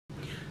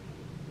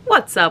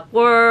What's up,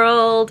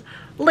 world?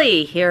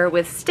 Lee here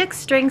with Sticks,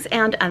 Strings,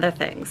 and Other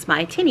Things,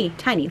 my teeny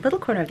tiny little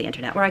corner of the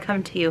internet where I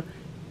come to you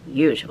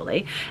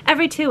usually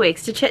every 2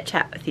 weeks to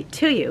chit-chat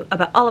to you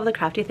about all of the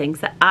crafty things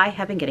that I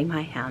have been getting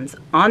my hands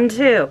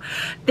onto.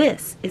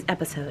 This is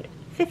episode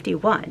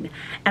 51,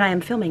 and I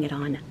am filming it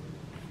on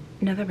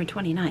November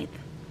 29th.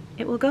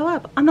 It will go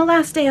up on the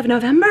last day of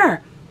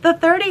November, the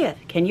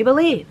 30th. Can you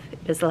believe it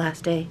is the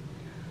last day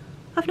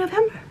of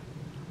November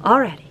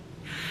already?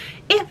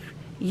 If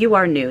you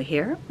are new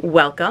here,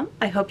 welcome.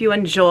 I hope you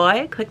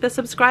enjoy. Click the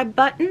subscribe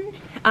button.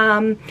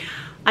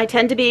 I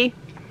tend to be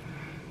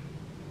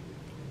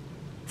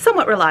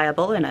somewhat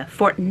reliable in a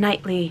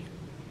fortnightly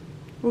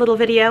little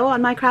video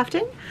on my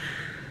crafting.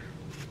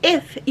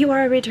 If you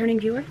are a returning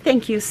viewer,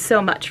 thank you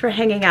so much for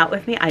hanging out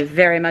with me. I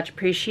very much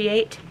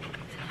appreciate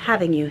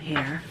having you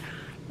here.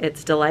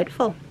 It's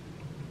delightful.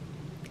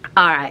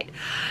 All right,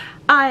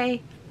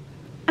 I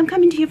am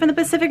coming to you from the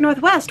Pacific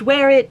Northwest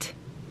where it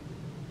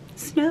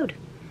snowed.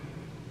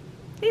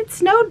 It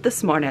snowed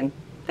this morning.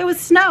 There was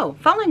snow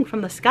falling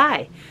from the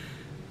sky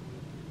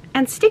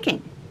and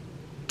sticking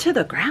to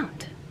the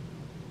ground.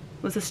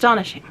 It was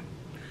astonishing.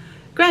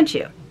 Grant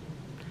you,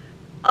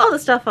 all the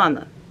stuff on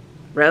the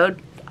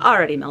road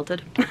already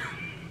melted.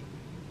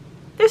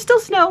 There's still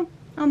snow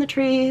on the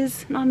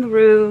trees and on the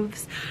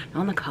roofs and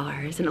on the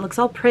cars, and it looks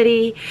all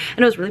pretty, and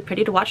it was really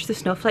pretty to watch the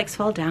snowflakes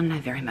fall down, and I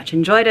very much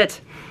enjoyed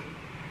it.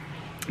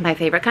 My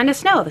favorite kind of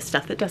snow, the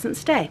stuff that doesn't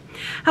stay.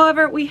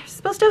 However, we're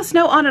supposed to have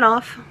snow on and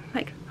off,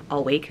 like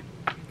all week.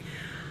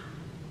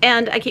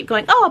 And I keep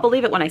going, oh, I'll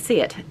believe it when I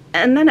see it.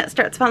 And then it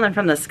starts falling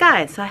from the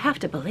sky, so I have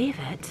to believe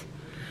it.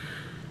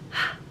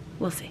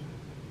 We'll see.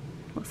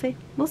 We'll see.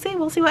 We'll see.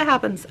 We'll see what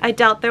happens. I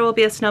doubt there will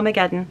be a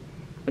snowmageddon,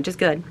 which is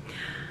good.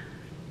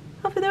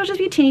 Hopefully there will just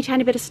be a teeny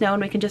tiny bit of snow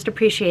and we can just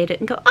appreciate it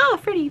and go, oh,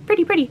 pretty,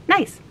 pretty, pretty,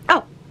 nice.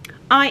 Oh,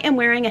 I am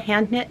wearing a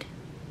hand knit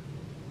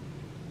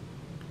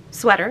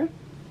sweater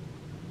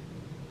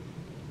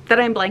that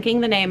I'm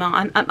blanking the name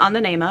on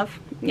the name of.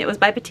 It was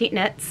by Petite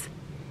Knits.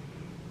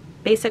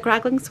 Basic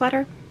raglan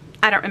sweater.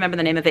 I don't remember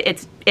the name of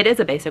it. It is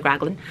a basic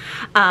raglan.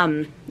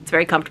 It's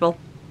very comfortable.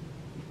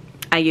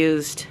 I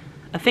used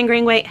a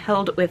fingering weight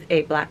held with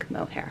a black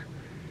mohair,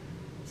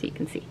 so you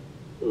can see.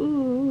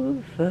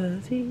 Ooh,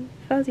 fuzzy,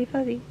 fuzzy,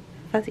 fuzzy,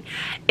 fuzzy.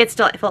 It's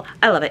delightful.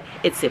 I love it.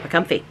 It's super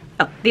comfy.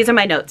 Oh, these are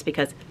my notes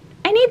because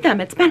I need them.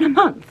 It's been a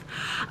month.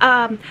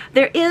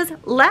 There is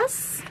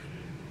less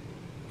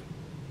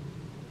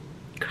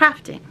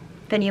crafting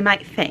than you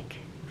might think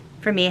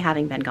for me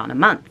having been gone a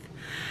month.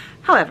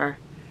 However,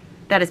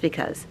 that is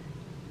because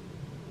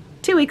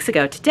 2 weeks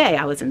ago today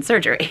I was in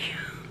surgery.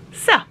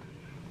 So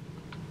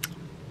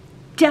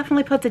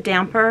definitely puts a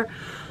damper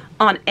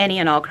on any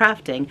and all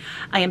crafting.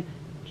 I am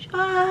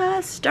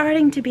just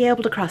starting to be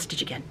able to cross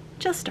stitch again.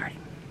 Just starting.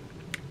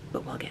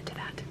 But we'll get to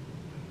that.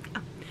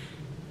 Oh.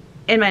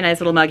 In my nice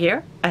little mug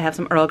here, I have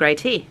some Earl Grey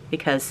tea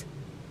because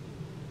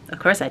of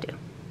course I do.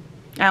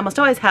 I almost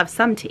always have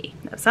some tea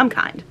of some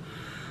kind.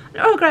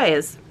 And Earl Grey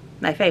is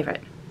my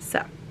favorite,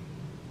 so.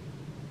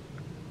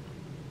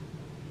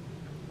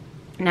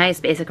 Nice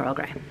basic Earl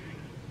Grey.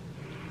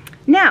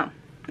 Now,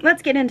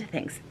 let's get into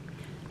things.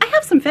 I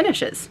have some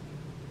finishes.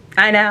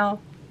 I know,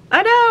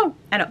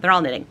 they're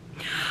all knitting.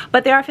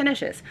 But they are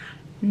finishes,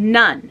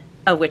 none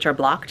of which are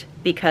blocked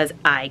because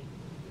I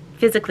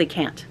physically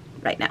can't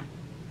right now.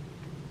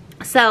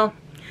 So,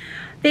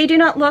 they do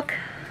not look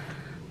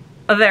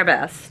their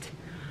best,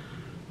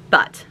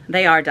 but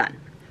they are done.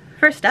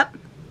 First up,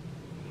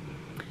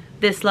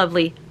 this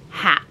lovely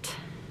hat.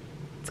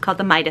 It's called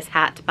the Midas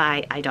hat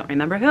by I don't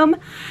remember whom.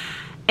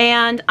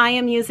 And I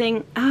am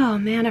using, oh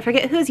man, I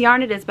forget whose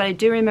yarn it is, but I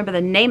do remember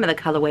the name of the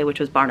colorway, which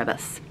was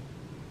Barnabas.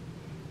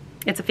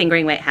 It's a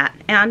fingering weight hat,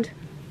 and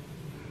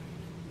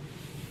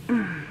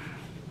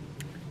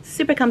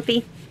super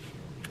comfy,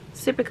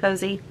 super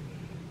cozy,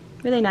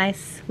 really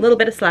nice, a little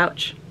bit of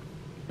slouch,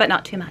 but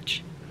not too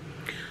much.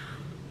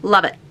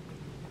 Love it.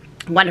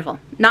 Wonderful.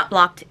 Not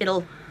blocked.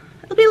 It'll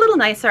be a little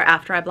nicer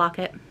after I block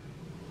it.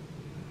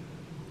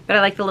 But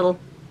I like the little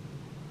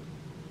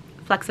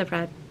flecks of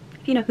red.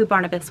 If you know who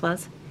Barnabas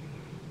was.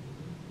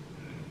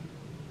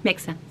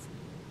 Makes sense.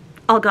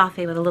 All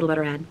gothy with a little bit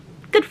of red.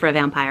 Good for a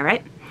vampire,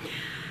 right?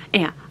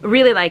 Yeah,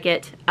 really like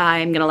it.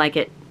 I'm gonna like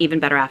it even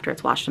better after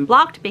it's washed and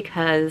blocked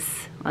because,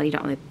 well, you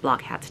don't really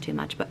block hats too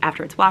much, but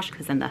after it's washed,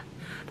 because then the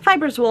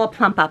fibers will all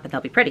plump up and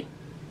they'll be pretty.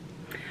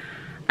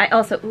 I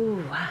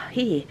also,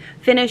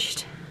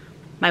 finished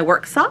my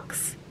work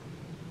socks.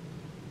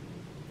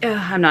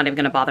 I'm not even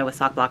gonna bother with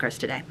sock blockers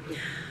today.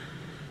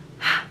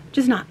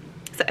 Just not.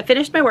 So I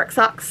finished my work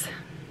socks.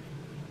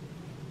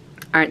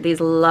 Aren't these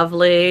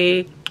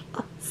lovely?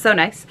 Oh, so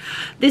nice.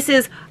 This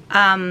is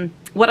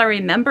what I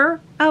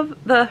remember of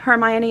the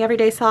Hermione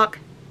Everyday Sock.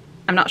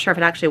 I'm not sure if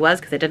it actually was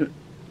because I didn't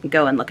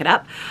go and look it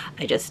up.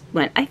 I just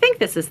went, I think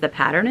this is the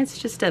pattern. It's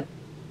just a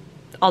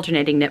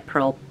alternating knit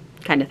purl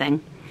kind of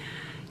thing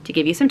to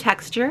give you some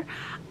texture.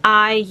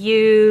 I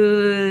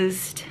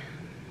used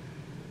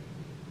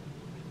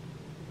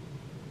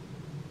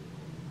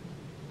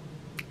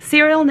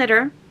Serial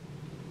Knitter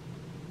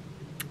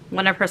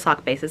one of her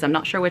sock bases, I'm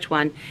not sure which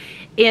one,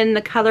 in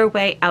the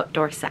colorway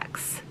Outdoor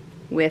Sex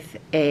with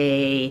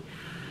a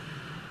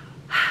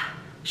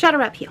shadow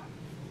wrap heel.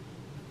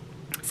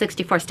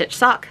 64 stitch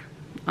sock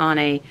on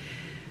a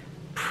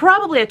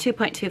probably a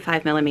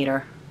 2.25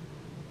 millimeter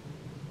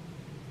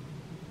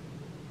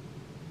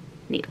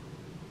needle.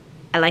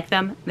 I like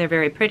them. They're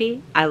very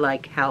pretty. I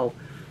like how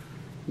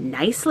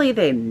nicely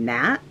they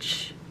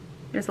match.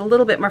 There's a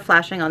little bit more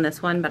flashing on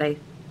this one, but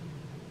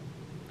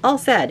all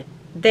said,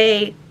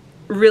 they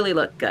really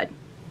look good.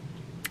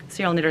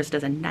 Serial Knitters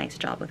does a nice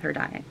job with her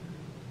dyeing.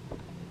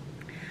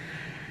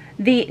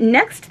 The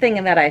next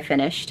thing that I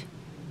finished,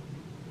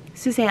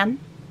 Suzanne,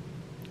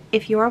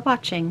 if you are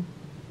watching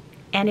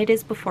and it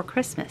is before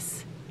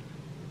Christmas,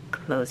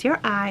 close your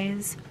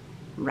eyes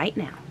right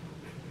now.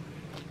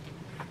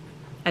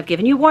 I've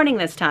given you warning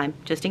this time,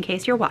 just in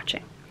case you're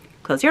watching.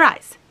 Close your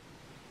eyes.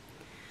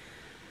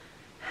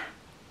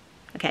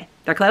 Okay,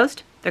 they're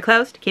closed. They're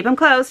closed. Keep them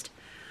closed.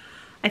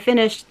 I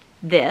finished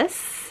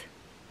this.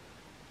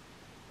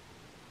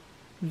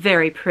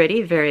 Very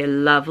pretty, very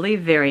lovely,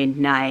 very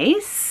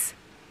nice.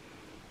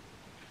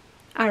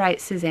 All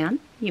right, Suzanne,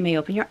 you may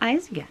open your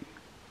eyes again.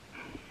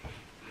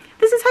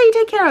 This is how you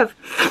take care of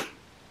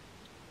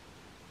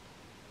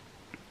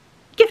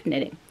gift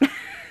knitting.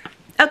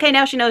 Okay,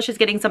 now she knows she's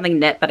getting something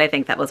knit, but I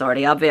think that was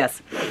already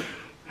obvious.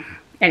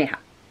 Anyhow,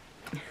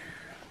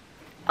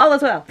 all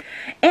is well.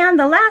 And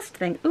the last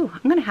thing, ooh,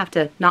 I'm gonna have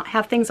to not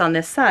have things on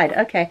this side.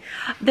 Okay,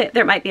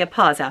 there might be a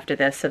pause after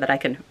this so that I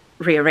can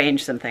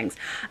rearrange some things.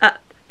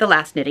 The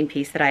last knitting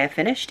piece that I have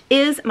finished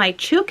is my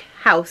Chook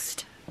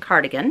Housed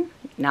cardigan.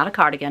 Not a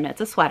cardigan,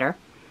 it's a sweater.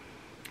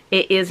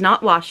 It is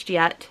not washed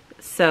yet,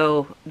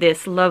 so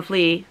this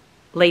lovely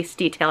lace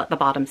detail at the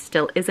bottom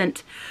still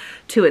isn't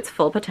to its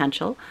full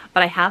potential,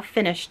 but I have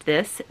finished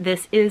this.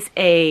 This is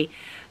a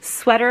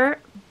sweater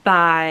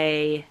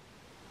by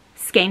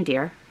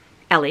Skein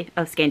Ellie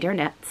of Skein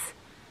Knits.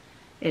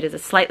 It is a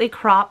slightly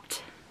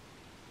cropped,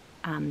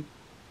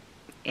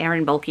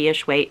 Aran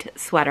bulky-ish weight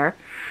sweater.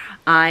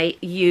 I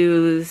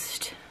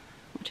used,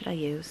 what did I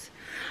use?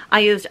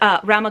 I used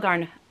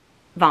Ramagarn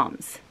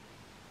Voms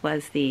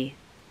was the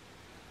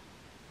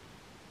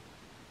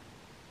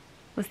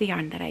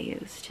yarn that I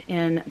used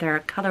in their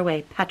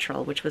colorway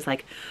Petrol, which was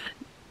like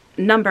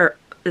number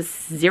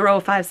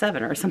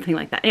 057 or something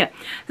like that. Anyway,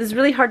 this is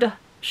really hard to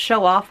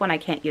show off when I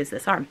can't use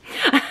this arm.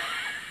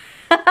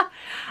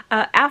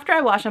 After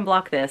I wash and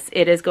block this,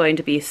 it is going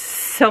to be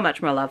so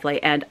much more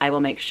lovely, and I will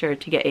make sure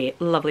to get a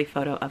lovely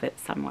photo of it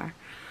somewhere.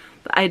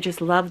 But I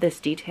just love this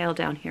detail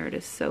down here. It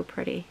is so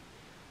pretty.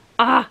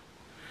 Ah!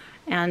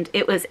 And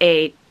it was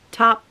a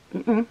top,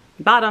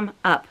 bottom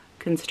up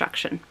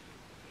construction.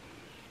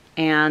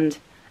 And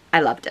I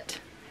loved it.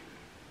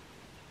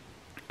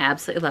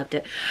 Absolutely loved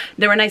it.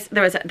 There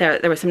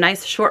were some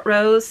nice short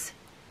rows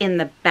in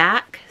the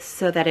back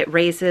so that it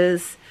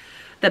raises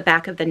the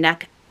back of the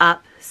neck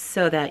up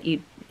so that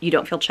you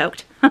don't feel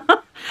choked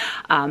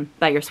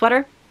by your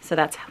sweater. So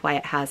that's why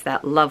it has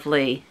that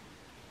lovely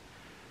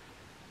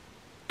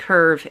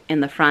curve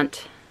in the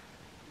front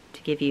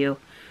to give you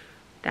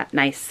that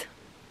nice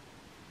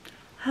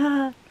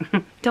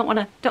don't want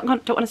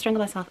to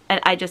strangle myself. And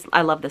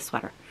I love this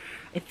sweater.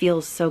 It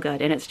feels so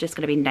good, and it's just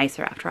going to be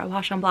nicer after I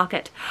wash and block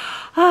it.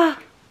 So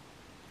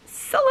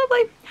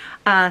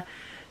lovely.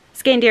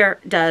 Skein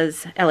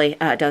Ellie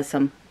does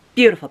some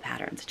beautiful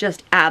patterns,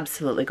 just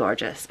absolutely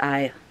gorgeous.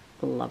 I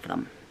love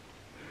them.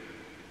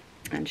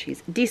 And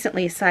she's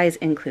decently size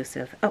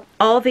inclusive. Oh,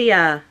 all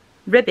the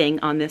ribbing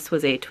on this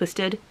was a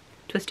twisted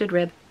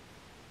rib.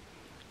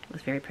 It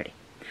was very pretty.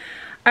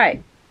 All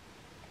right.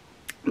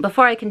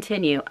 Before I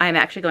continue, I'm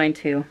actually going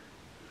to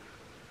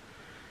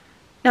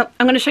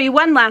show you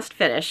one last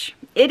finish.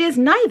 It is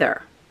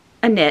neither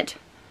a knit,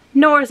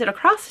 nor is it a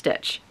cross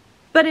stitch,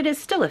 but it is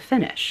still a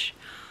finish.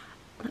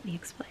 Let me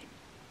explain.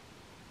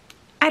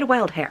 I had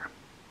wild hair.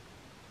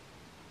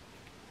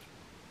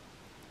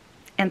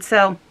 And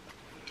so,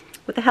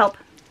 with the help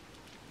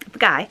of the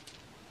guy,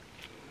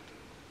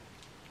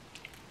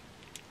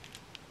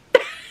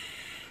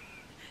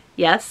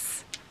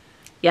 yes,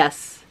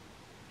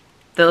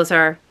 those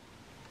are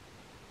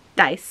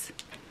dice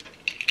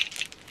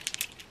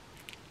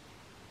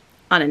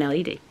on an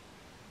LED.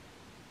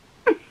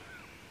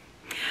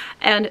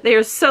 And they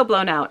are so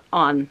blown out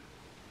on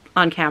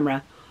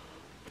camera,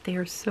 but they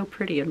are so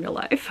pretty in real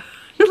life.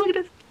 Look at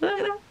this, look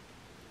at that.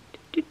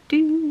 Do,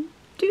 do,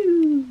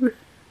 do,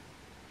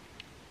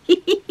 do.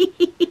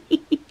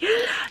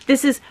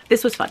 This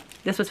was fun.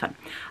 This was fun.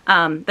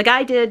 The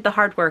guy did the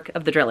hard work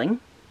of the drilling,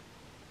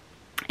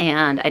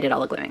 and I did all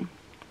the gluing.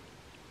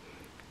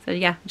 So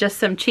yeah, just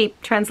some cheap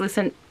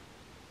translucent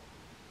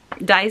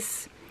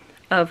dice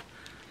of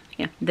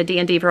the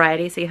D&D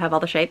variety, so you have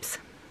all the shapes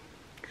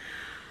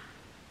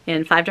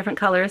in 5 different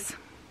colors.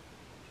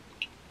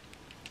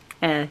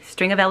 A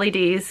string of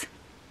LEDs.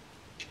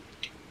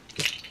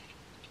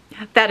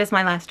 That is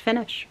my last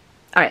finish.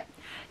 All right,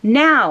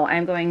 now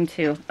I'm going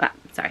to,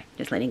 sorry,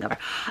 just leaning over.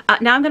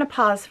 Now I'm going to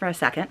pause for a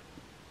second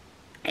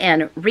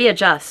and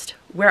readjust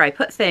where I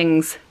put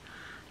things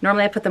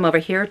Normally I put them over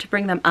here to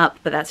bring them up,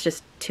 but that's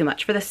just too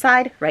much for this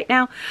side right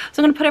now.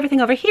 So I'm going to put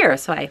everything over here.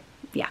 So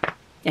yeah,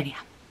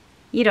 anyhow,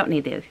 you don't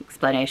need the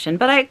explanation,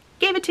 but I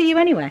gave it to you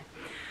anyway.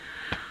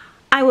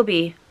 I will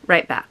be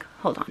right back.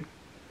 Hold on.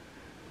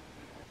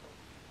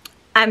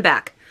 I'm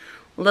back.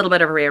 A little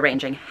bit of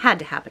rearranging had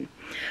to happen.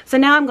 So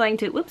now I'm going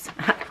to, whoops,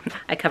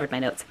 I covered my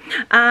notes.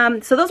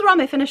 So those were all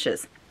my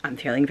finishes. I'm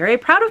feeling very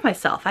proud of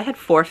myself. I had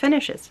 4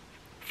 finishes.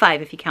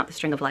 5 if you count the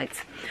string of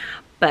lights.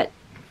 But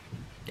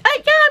yeah,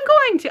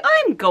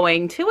 I'm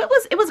going to.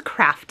 It was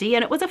crafty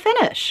and it was a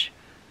finish.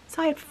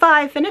 So I had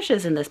 5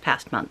 finishes in this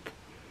past month.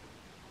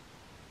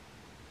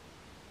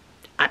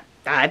 I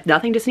have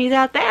nothing to sneeze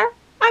at there.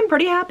 I'm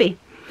pretty happy.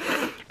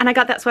 And I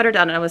got that sweater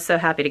done, and I was so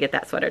happy to get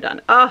that sweater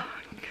done. Oh,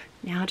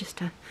 now just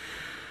to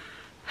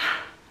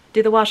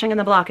do the washing and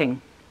the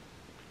blocking.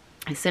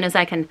 As soon as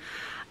I can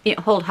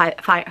hold high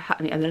fire.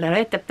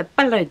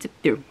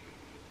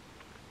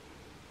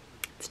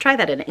 Let's try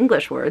that in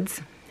English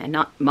words and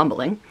not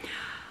mumbling.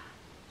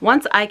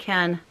 Once I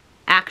can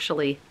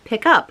actually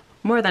pick up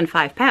more than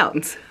 5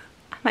 pounds,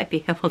 I might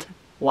be able to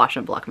wash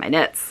and block my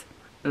knits.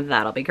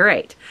 That'll be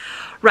great.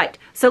 Right,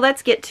 so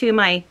let's get to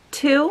my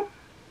 2.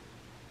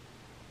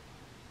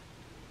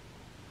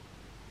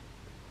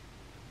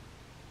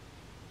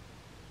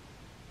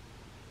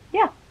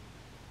 Yeah.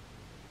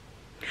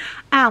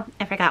 Oh,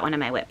 I forgot one of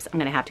my whips. I'm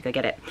gonna have to go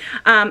get it.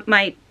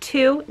 My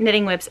 2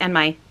 knitting whips and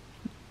my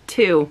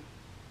 2,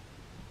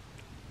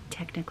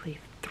 technically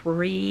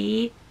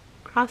 3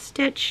 cross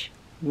stitch.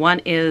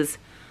 1 is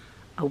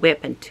a whip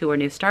and 2 are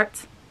new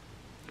starts.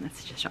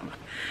 Let's just show them.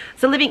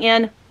 So living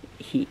in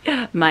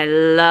my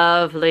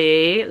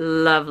lovely,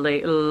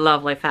 lovely,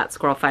 lovely fat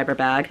squirrel fiber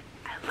bag.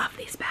 I love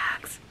these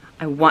bags.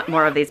 I want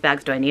more of these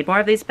bags. Do I need more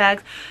of these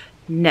bags?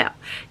 No.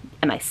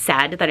 Am I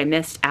sad that I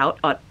missed out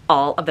on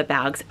all of the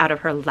bags out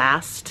of her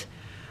last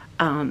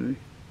update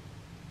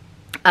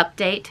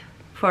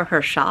for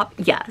her shop?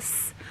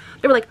 Yes.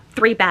 There were like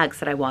 3 bags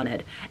that I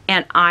wanted,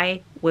 and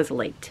I was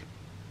late.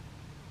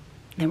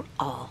 They were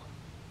all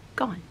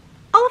gone.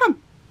 All of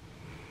them.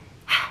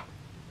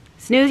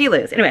 Snooze, you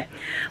lose. Anyway,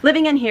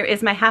 living in here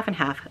is my half and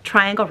half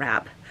triangle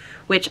wrap,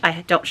 which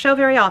I don't show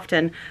very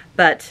often,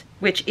 but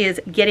which is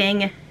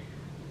getting,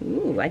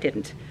 ooh, I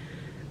didn't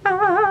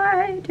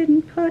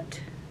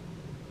put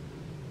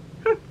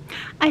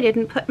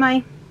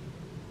my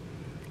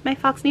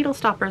fox needle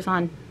stoppers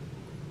on.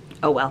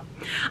 Oh well.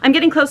 I'm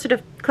getting closer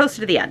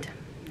to the end.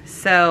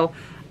 So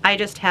I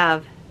just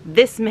have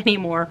this many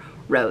more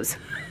rows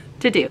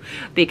to do,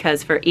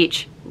 because for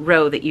each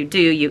row that you do,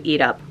 you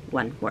eat up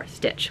 1 more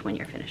stitch when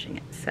you're finishing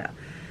it. So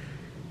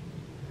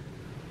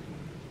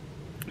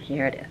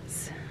here it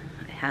is.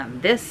 I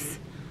have this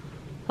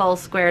whole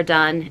square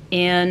done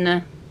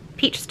in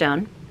peach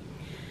stone,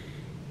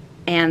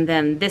 and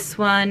then this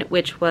one,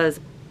 which was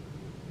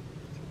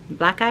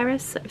black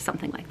iris or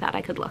something like that.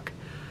 I could look.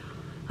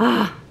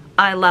 Ah,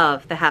 I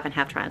love the half and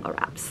half triangle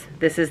wraps.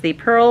 This is the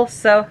Pearl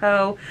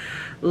Soho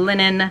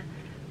linen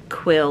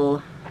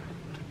quill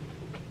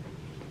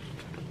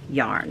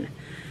yarn,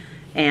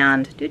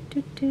 and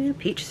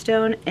peach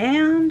stone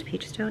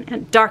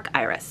and dark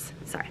iris.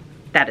 Sorry,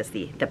 that is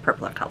the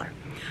purpler color.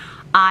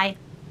 I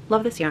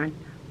love this yarn.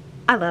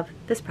 I love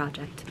this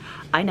project.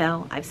 I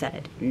know I've said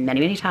it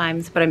many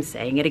times, but I'm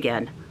saying it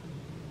again.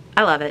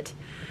 I love it.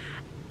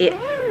 It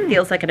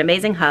feels like an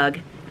amazing hug,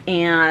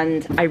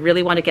 and I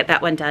really want to get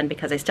that one done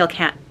because I still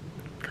can't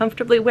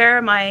comfortably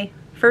wear my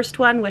first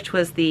one, which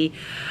was the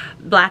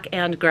black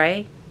and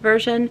gray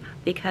version,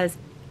 because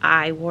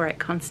I wore it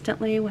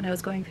constantly when I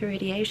was going through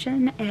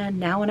radiation, and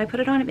now when I put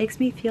it on, it makes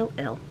me feel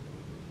ill.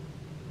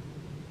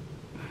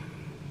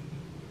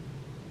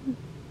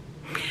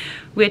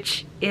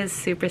 Which is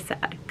super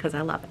sad because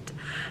I love it.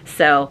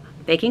 So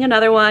making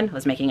another one, I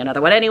was making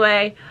another one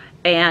anyway,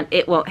 and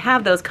it won't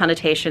have those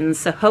connotations,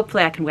 so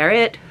hopefully I can wear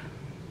it,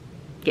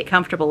 get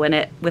comfortable with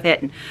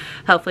it, and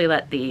hopefully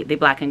let the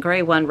black and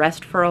gray one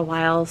rest for a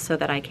while so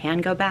that I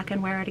can go back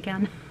and wear it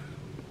again.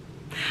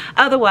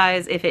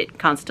 Otherwise, if it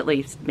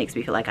constantly makes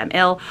me feel like I'm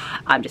ill,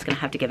 I'm just gonna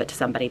have to give it to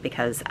somebody,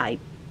 because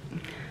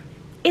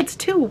it's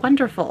too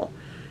wonderful.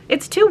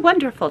 It's too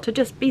wonderful to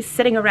just be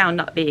sitting around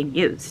not being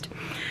used.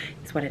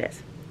 It's what it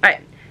is. All right,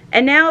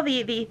 and now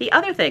the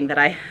other thing that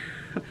I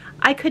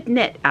could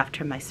knit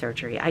after my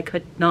surgery. I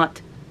could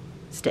not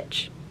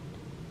stitch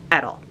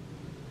at all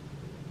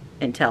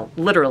until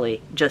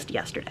literally just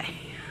yesterday.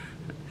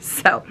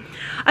 So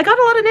I got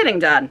a lot of knitting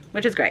done,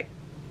 which is great.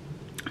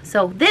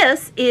 So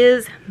this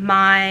is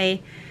my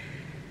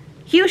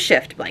hue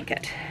shift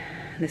blanket.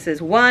 This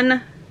is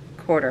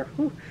 1/4.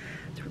 Ooh,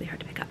 it's really hard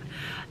to pick up.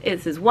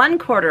 This is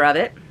 1/4 of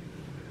it.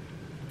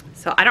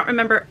 So I don't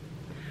remember.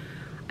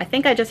 I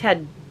think I just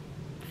had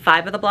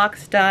 5 of the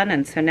blocks done,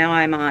 and so now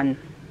I'm on.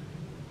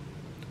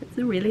 It's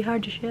really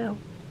hard to show.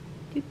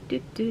 So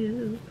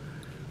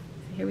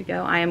here we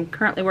go. I am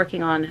currently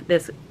working on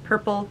this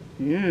purple.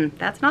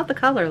 That's not the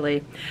color,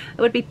 Lee.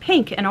 It would be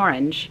pink and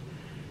orange.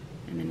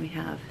 And then we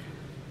have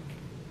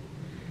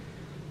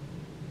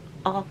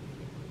all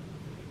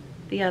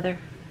the other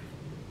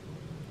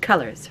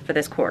colors for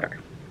this quarter.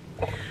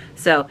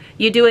 So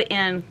you do it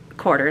in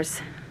quarters,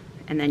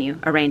 and then you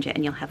arrange it,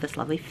 and you'll have this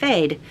lovely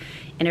fade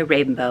in a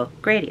rainbow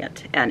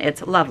gradient, and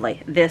it's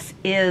lovely. This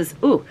is,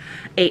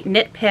 a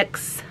Knit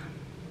Picks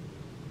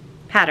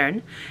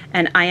pattern,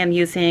 and I am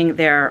using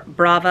their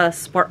Brava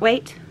Sport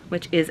Weight,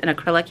 which is an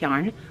acrylic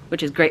yarn,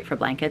 which is great for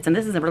blankets, and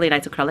this is a really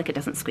nice acrylic, it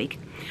doesn't squeak.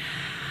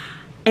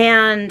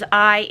 And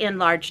I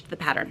enlarged the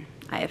pattern.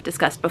 I have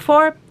discussed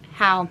before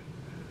how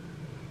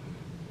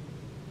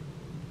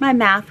my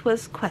math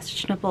was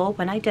questionable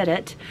when I did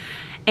it,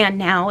 and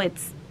now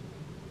it's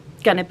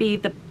gonna be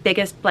the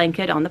biggest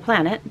blanket on the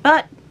planet,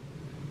 but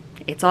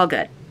it's all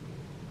good.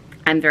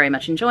 I'm very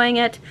much enjoying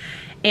it,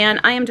 and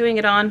I am doing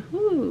it on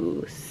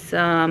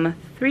some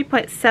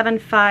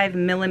 3.75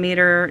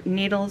 millimeter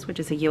needles, which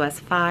is a US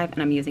 5,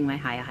 and I'm using my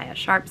Hiya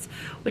Sharps,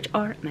 which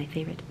are my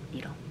favorite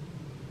needle.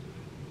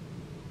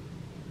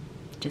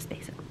 Just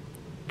basic.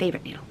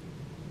 Favorite needle.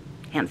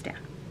 Hands down.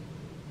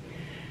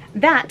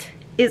 That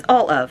is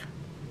all of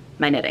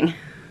my knitting.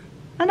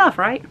 Enough,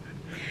 right?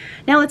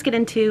 Now let's get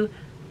into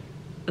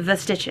the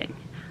stitching.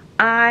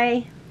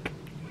 I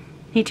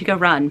need to go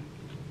run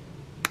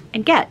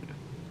and get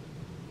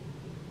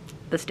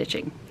the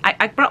stitching.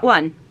 I brought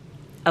one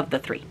of the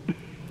 3.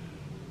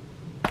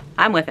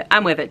 I'm with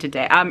it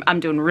today. I'm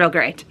doing real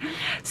great.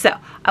 So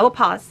I will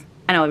pause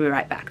and I will be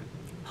right back.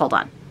 Hold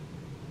on.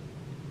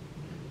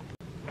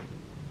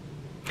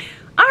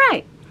 All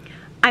right,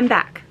 I'm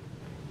back.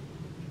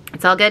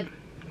 It's all good.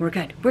 We're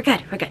good.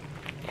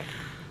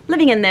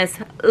 Living in this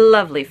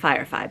lovely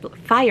firefly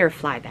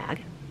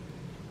bag.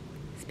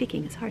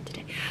 Speaking is hard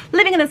today.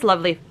 Living in this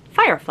lovely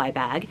firefly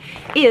bag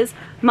is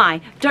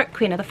my Dark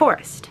Queen of the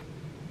Forest.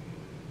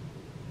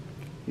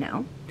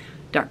 No,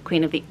 Dark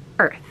Queen of the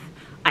Earth.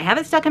 I have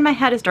it stuck in my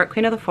head as Dark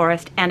Queen of the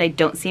Forest, and I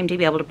don't seem to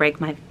be able to break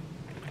my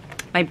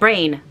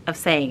brain of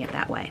saying it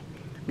that way.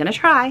 I'm gonna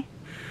try,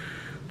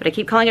 but I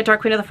keep calling it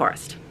Dark Queen of the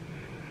Forest.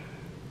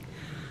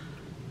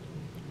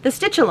 The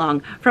stitch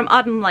along from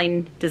Autumn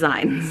Line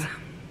Designs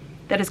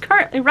that is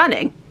currently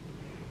running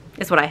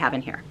is what I have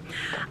in here.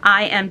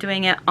 I am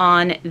doing it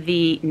on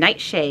the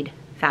Nightshade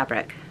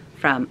fabric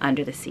from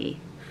Under the Sea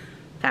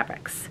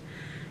Fabrics,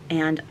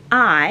 and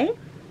I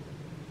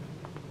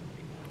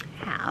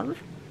have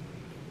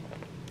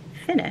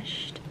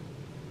finished.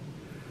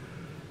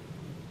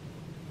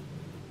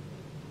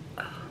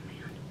 Oh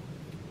man,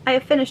 I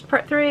have finished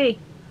part 3.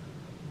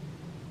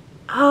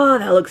 Oh,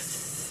 that looks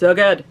so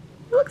good.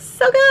 It looks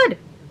so good.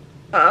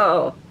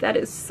 Oh, that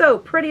is so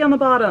pretty on the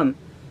bottom.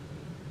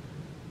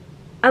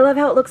 I love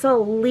how it looks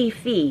all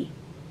leafy.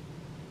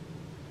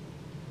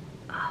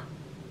 Oh,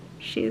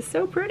 she is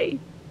so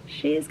pretty.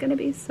 She is gonna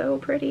be so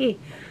pretty.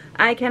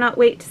 I cannot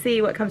wait to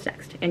see what comes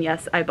next. And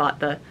yes, I bought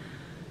the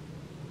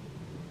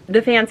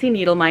fancy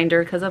needle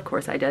minder, because of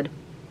course I did.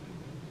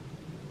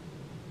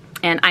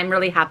 And I'm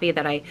really happy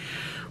that I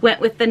went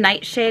with the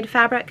Nightshade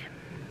fabric.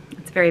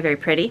 It's very, very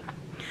pretty.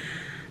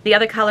 The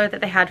other color that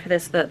they had for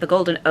this, the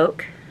golden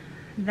oak,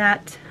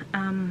 that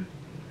Under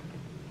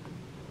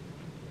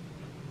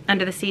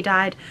the Sea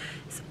dyed,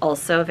 is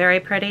also very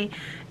pretty.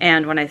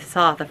 And when I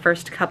saw the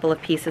first couple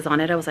of pieces on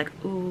it, I was like,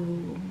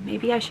 ooh,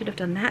 maybe I should have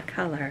done that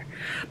color.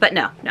 But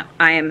no,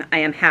 I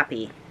am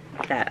happy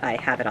that I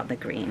have it on the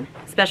green,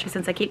 especially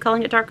since I keep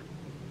calling it Dark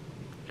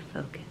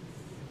Focus.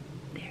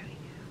 There we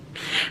go.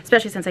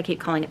 Especially since I keep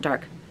calling it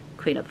Dark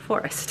Queen of the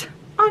Forest.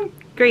 On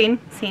green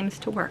seems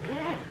to work.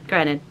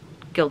 Granted,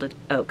 Gilded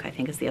Oak, I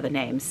think, is the other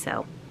name,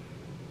 so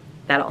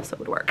that also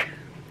would work.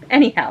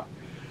 Anyhow,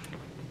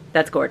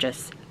 that's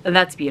gorgeous.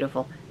 That's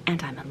beautiful,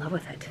 and I'm in love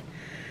with it.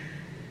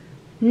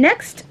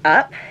 Next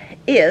up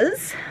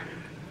is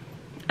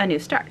a new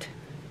start,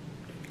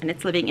 and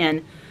it's living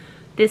in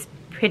this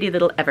pretty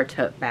little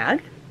Evertote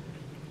bag.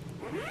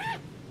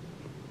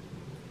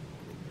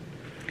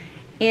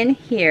 In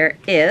here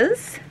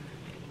is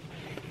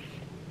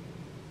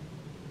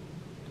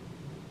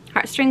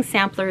Heartstring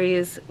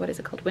Samplery's, what is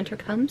it called? Winter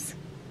Comes?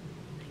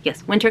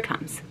 Yes, Winter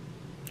Comes.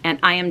 And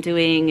I am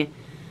doing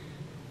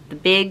the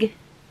big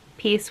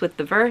piece with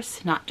the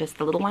verse, not just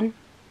the little one.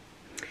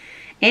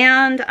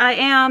 And I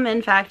am,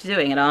 in fact,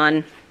 doing it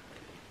on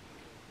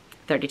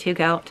 32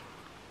 count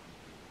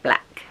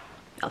black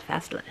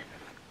Belfast linen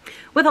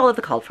with all of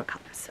the called for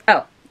colors.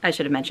 Oh, I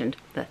should have mentioned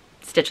the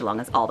stitch along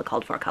is all the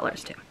called for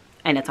colors too.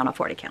 And it's on a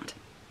 40 count.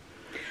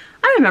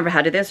 I remember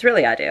how to do this,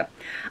 really I do.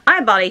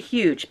 I bought a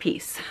huge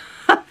piece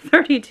of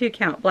 32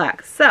 count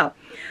black. So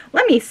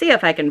let me see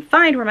if I can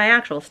find where my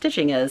actual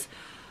stitching is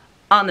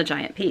on the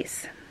giant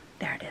piece.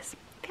 There it is.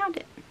 Found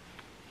it.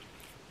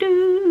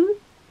 Doo.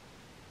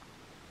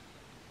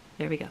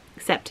 There we go.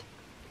 Except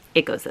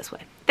it goes this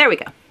way. There we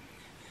go.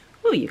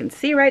 Ooh, you can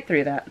see right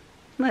through that.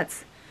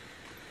 Let's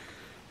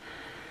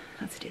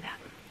do that.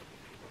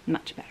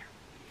 Much better.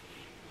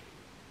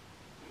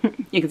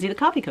 You can see the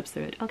coffee cups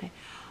through it. Okay.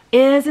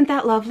 Isn't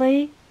that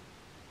lovely?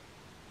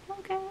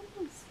 Focus.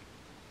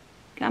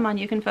 Come on,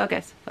 you can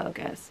focus.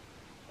 Focus.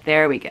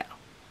 There we go.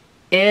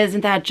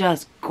 Isn't that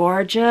just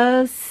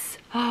gorgeous?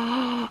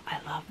 Oh, I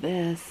love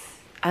this.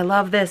 I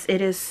love this.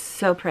 It is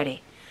so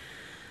pretty.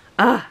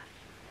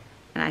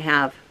 And I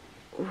have,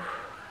 oh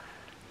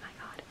my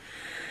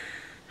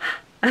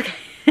God.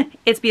 Okay,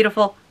 it's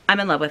beautiful. I'm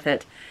in love with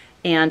it.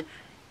 And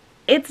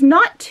it's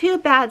not too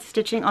bad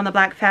stitching on the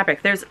black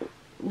fabric. There's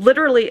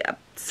literally a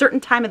certain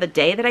time of the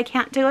day that I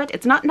can't do it.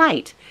 It's not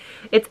night.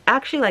 It's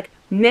actually like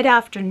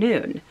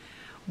mid-afternoon,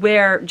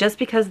 where just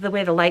because of the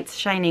way the light's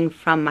shining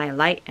from my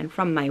light and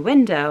from my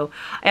window,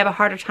 I have a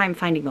harder time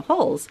finding the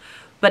holes.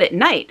 But at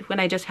night, when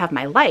I just have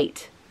my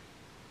light,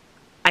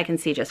 I can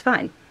see just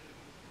fine.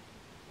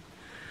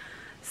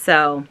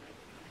 So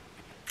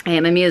I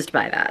am amused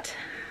by that,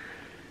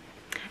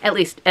 at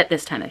least at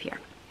this time of year.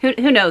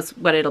 Who knows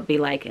what it'll be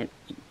like in,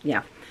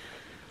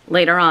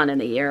 later on in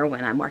the year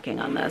when I'm working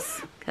on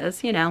this,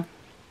 because, you know,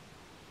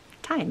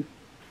 time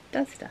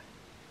does stuff.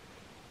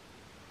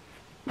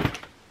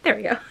 There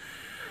we go.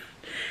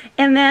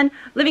 And then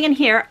living in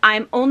here,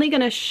 I'm only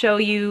going to show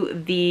you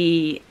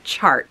the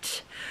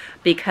chart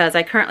because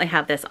I currently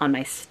have this on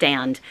my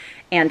stand.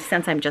 And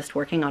since I'm just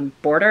working on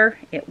border,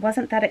 it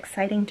wasn't that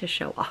exciting to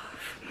show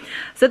off.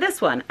 So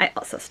this one I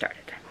also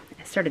started.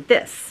 I started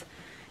this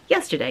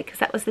yesterday because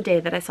that was the day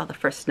that I saw the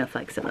first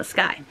snowflakes in the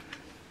sky.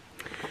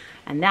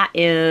 And that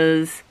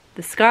is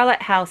the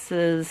Scarlet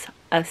House's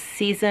a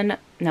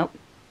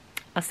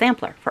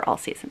sampler for all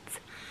seasons.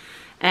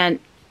 And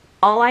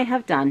all I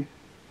have done,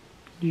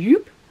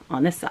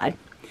 on this side,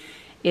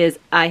 is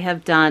I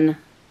have done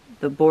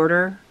the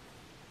border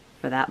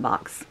for that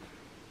box.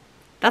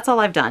 That's all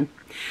I've done.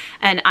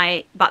 And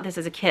I bought this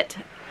as a kit,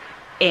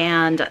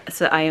 and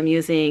so I am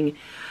using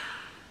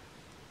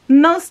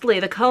mostly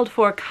the called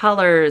for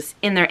colors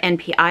in their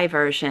NPI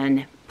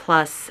version,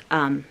 plus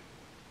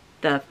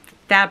the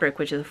fabric,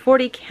 which is a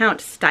 40 count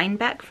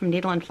Steinbeck from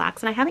Needle and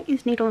Flax. And I haven't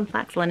used Needle and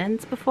Flax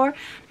linens before.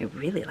 I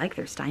really like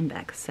their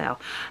Steinbeck, so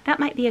that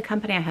might be a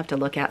company I have to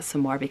look at some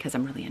more because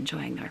I'm really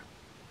enjoying their,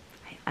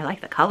 I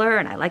like the color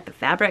and I like the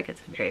fabric. It's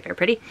very, very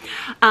pretty.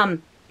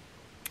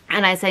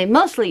 And I say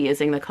mostly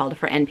using the called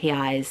for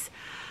NPIs,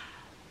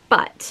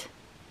 but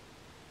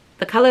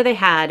the color they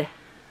had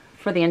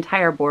for the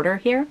entire border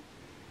here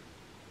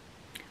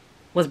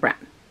was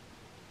brown.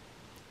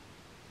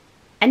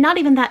 And not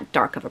even that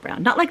dark of a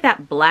brown. Not like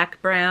that black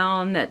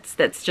brown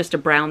that's just a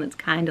brown that's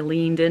kind of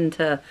leaned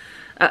into,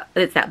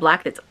 it's that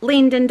black that's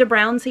leaned into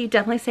brown, so you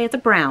definitely say it's a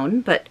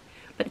brown, but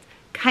it's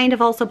kind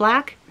of also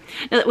black.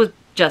 No, it was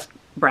just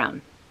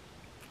brown.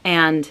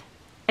 And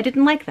I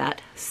didn't like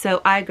that,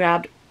 so I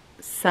grabbed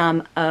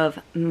some of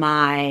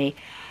my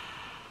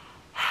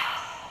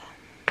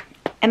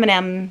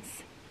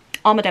M&M's,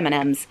 Almond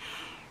M&M's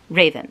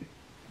Raven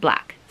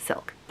black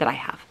silk that I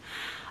have.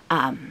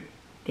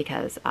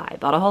 Because I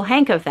bought a whole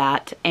hank of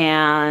that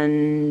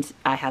and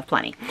I have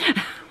plenty.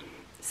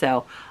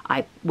 So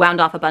I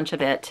wound off a bunch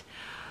of it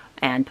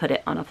and put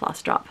it on a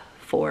floss drop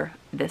for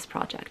this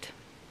project.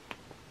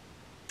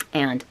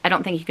 And I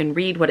don't think you can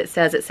read what it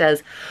says. It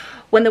says,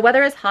 when the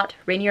weather is hot,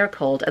 rainy or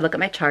cold, I look at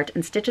my chart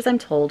and stitch as I'm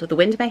told. The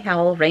wind may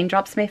howl,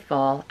 raindrops may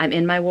fall. I'm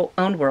in my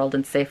own world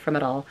and safe from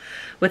it all.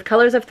 With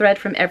colors of thread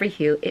from every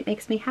hue, it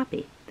makes me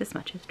happy. This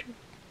much is true.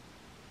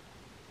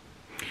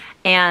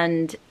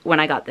 And when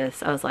I got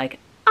this, I was like,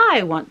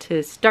 I want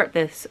to start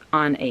this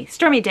on a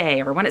stormy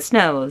day or when it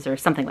snows or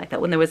something like that,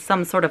 when there was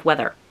some sort of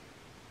weather,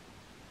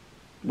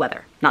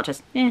 not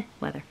just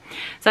weather.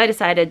 So I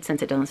decided,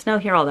 since it doesn't snow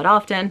here all that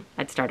often,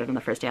 I'd start it on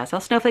the first day I saw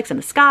snowflakes in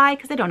the sky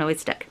because they don't always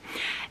stick.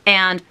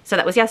 And so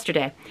that was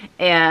yesterday.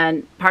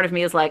 And part of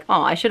me is like,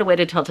 oh, I should have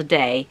waited till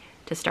today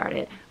to start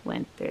it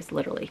when there's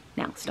literally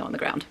now snow on the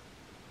ground.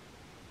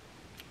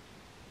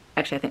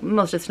 Actually, I think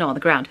most of the snow on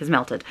the ground has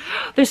melted.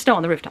 There's snow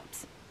on the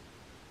rooftops.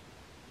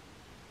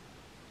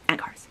 And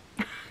cars.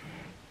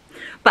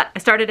 But I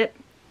started it,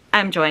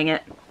 I'm enjoying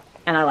it,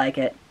 and I like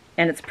it,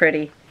 and it's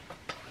pretty.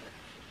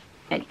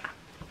 And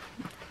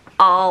yeah,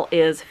 all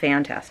is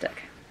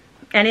fantastic.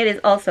 And it is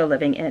also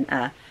living in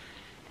a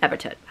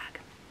Evertote bag.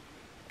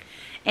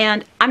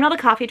 And I'm not a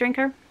coffee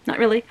drinker, not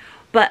really,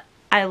 but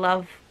I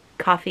love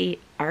coffee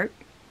art,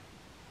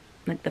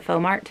 like the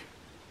foam art.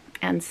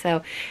 And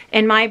so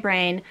in my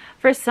brain,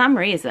 for some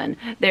reason,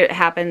 there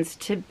happens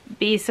to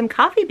be some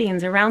coffee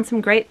beans around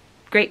some great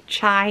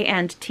chai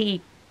and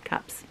tea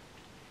cups.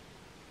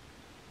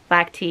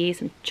 Black tea,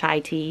 some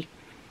chai tea,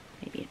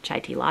 maybe a chai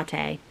tea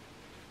latte,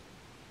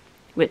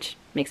 which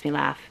makes me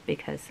laugh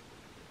because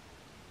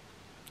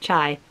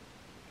chai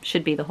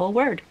should be the whole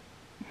word.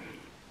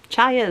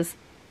 Chai is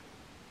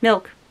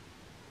milk,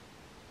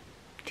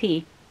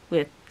 tea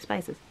with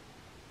spices.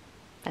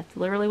 That's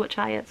literally what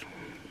chai is.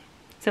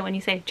 So when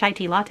you say chai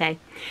tea latte,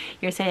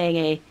 you're saying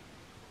a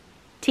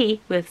tea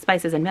with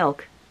spices and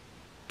milk,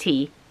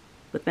 tea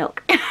with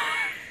milk.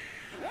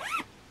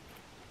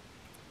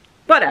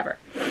 Whatever.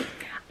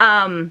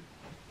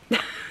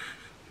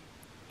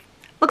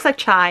 Looks like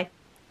chai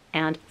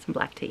and some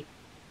black tea.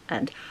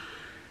 And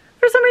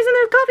for some reason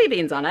there's coffee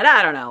beans on it.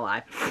 I don't know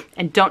why.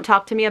 And don't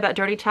talk to me about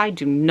dirty chai.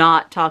 Do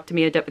not talk to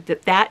me.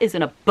 That is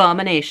an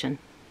abomination.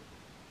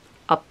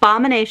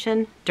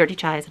 Abomination. Dirty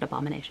chai is an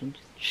abomination.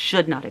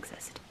 Should not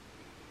exist.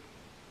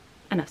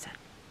 Enough said.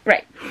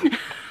 Right.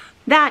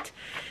 That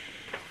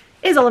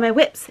is all of my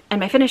whips and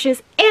my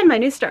finishes and my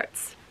new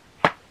starts.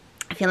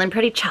 Feeling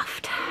pretty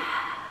chuffed.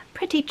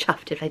 Pretty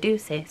chuffed, if I do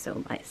say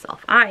so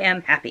myself. I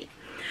am happy.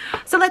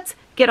 So let's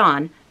get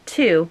on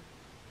to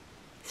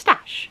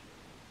stash,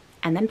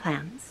 and then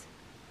plans,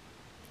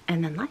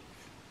 and then life.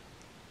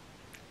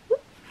 Woo.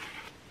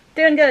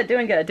 Doing good,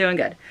 doing good, doing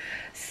good.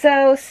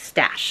 So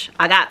stash,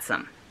 I got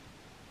some.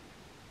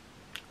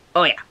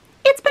 Oh yeah,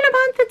 it's been a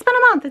month, it's been a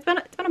month, it's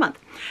been a month.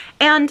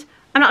 And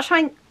I'm not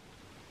showing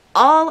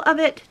all of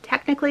it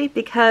technically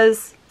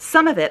because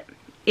some of it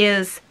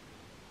is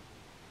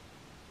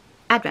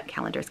advent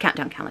calendars,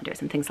 countdown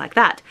calendars, and things like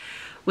that,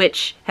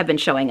 which have been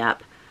showing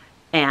up,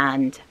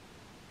 and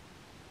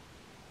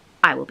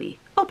I will be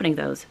opening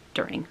those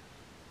during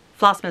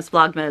Flossmas,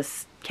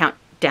 Vlogmas,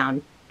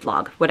 Countdown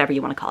Vlog, whatever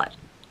you want to call it.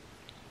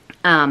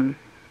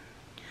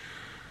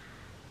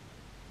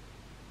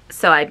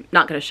 So I'm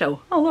not going to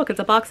show, oh look, it's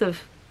a box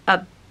of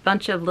a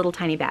bunch of little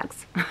tiny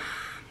bags.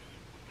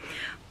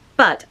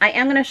 But I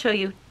am going to show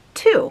you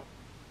 2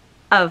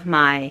 of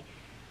my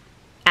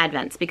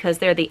advents because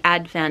they're the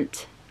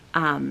advent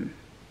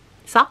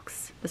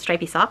socks, the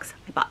stripy socks.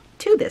 I bought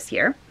 2 this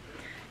year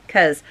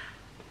because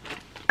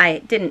I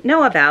didn't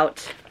know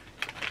about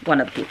one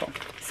of the people.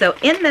 So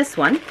in this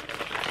one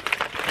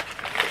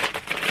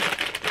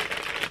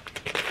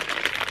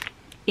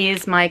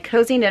is my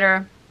Cozy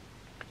Knitter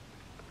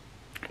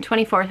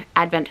 24th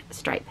Advent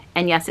stripe.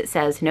 And yes, it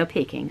says no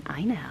peeking.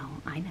 I know.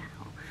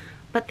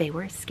 But they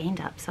were skeined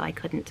up, so I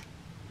couldn't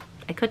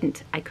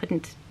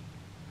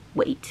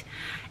wait.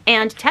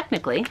 And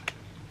technically,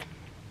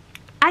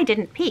 I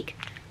didn't peek.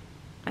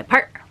 My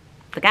partner,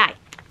 the guy,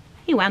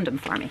 he wound them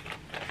for me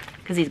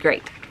because he's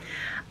great.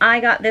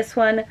 I got this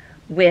one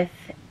with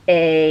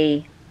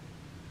a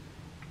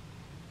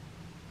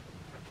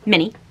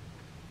mini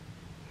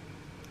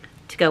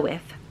to go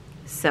with,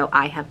 so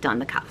I have done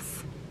the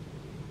cuffs.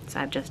 So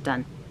I've just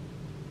done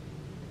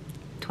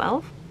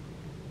 12,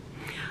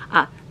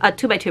 a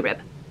 2x2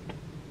 rib,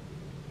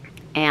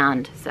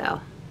 and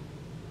so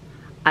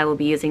I will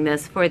be using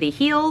this for the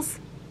heels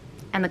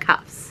and the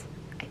cuffs.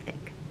 I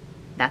think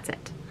that's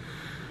it,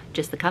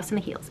 just the cuffs and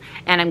the heels.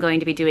 And I'm going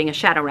to be doing a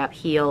shadow wrap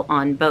heel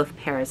on both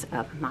pairs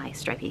of my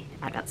stripy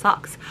advent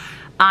socks.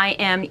 I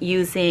am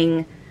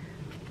using,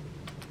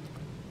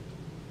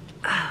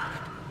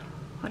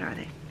 what are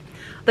they?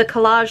 The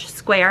Collage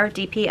Square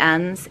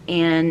DPNs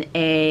in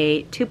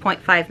a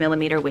 2.5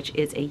 millimeter, which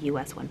is a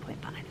US 1.5.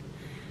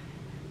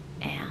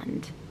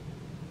 And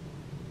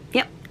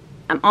yep,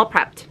 I'm all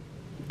prepped.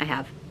 I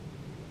have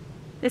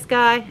this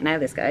guy and I have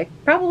this guy.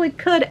 Probably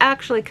could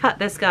actually cut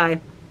this guy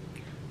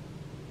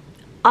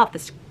off the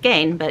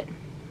skein, but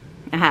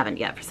I haven't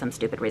yet for some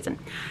stupid reason.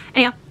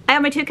 Anyhow, I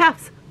have my 2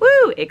 cuffs.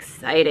 Woo!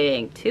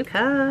 Exciting! 2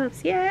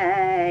 cuffs,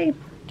 yay!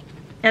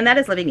 And that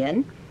is living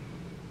in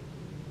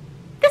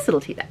this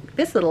little tea bag,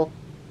 this little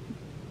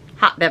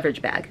hot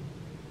beverage bag.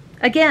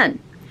 Again,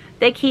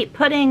 they keep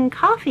putting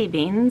coffee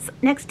beans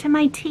next to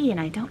my tea and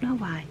I don't know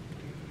why.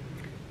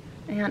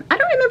 And I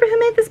don't remember who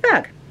made this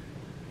bag.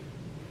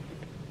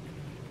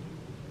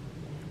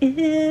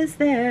 Is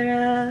there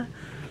a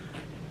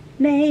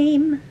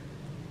name?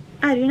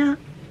 I do not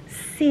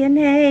see a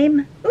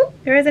name. Ooh,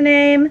 there is a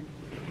name.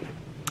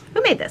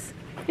 Who made this?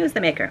 Who was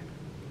the maker?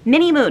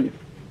 Minnie Moon.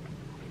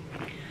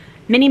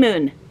 Minnie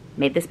Moon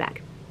made this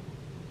bag.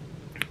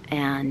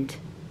 And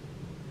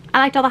I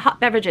liked all the hot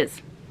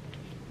beverages.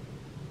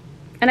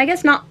 And I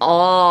guess not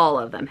all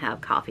of them have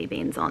coffee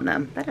beans on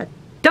them, but a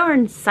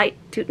darn sight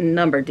tootin'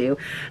 number do.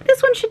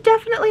 This one should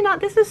definitely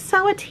not. This is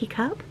so a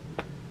teacup.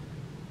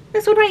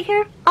 This one right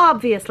here,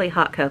 obviously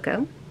hot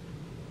cocoa.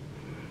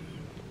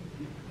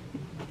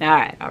 All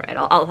right.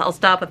 I'll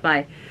stop with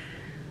my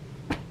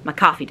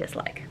coffee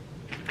dislike.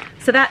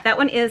 So that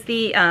one is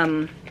the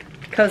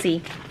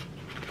Cozy.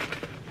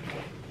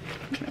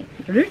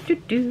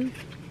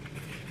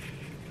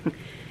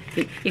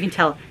 You can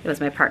tell it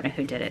was my partner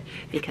who did it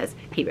because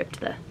he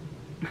ripped the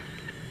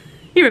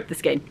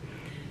skein.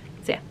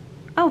 So yeah.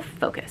 Oh,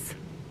 focus.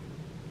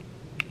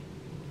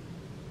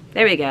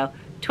 There we go.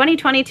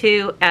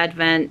 2022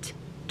 Advent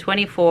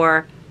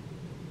 24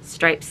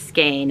 Striped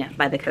Skein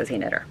by the Cozy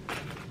Knitter.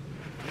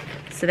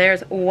 So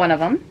there's one of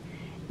them.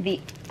 The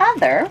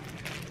other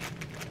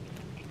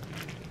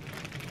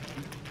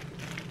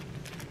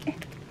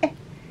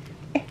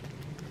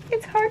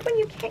it's hard when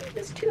you can't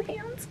use 2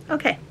 hands.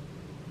 Okay.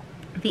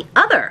 The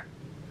other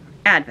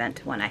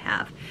Advent one I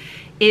have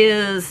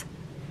is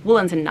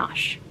Woolens and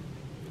Nosh.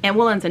 And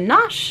Woolens and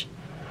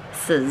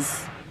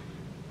Nosh's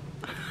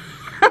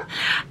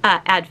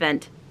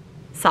Advent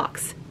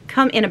socks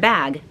come in a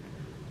bag,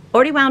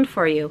 already wound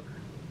for you,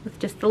 with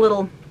just the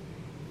little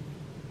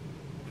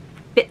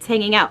bits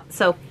hanging out.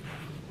 So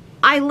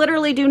I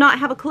literally do not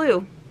have a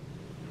clue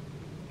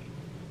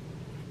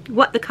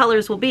what the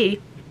colors will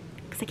be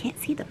because I can't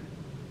see them.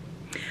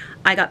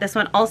 I got this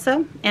one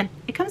also, and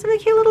it comes in a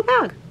cute little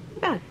bag.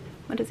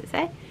 What does it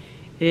say?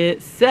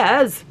 It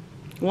says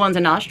Woolens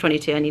and Nosh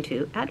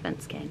 2022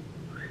 Advent Skein.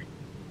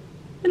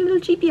 A little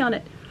cheapy on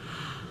it.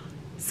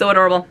 So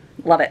adorable.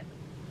 Love it.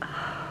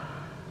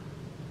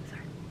 Sorry.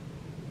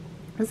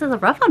 This is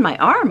rough on my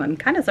arm. I'm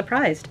kind of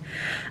surprised.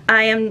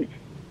 I am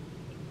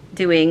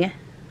doing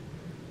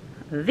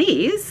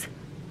these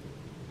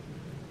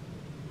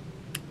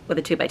with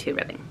a 2x2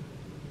 ribbing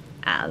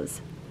as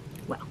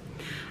well.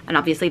 And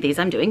obviously these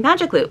I'm doing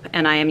magic loop,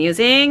 and I am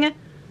using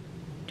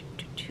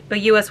a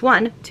US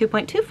 1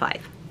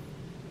 2.25.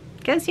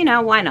 Because, you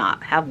know, why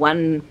not? Have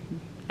one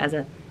as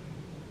a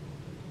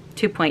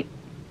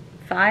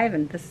 2.5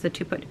 and this is a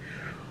 2.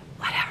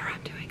 Whatever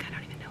I'm doing, I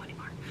don't even know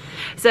anymore.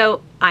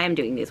 So I am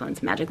doing these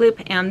ones magic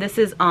loop, and this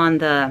is on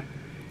the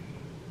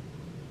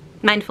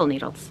Mindful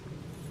needles.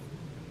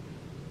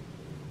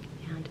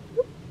 And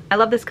I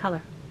love this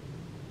color.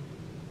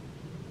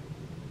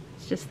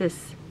 It's just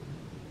this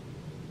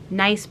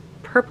nice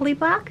purpley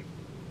black.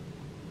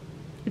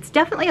 It's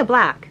definitely a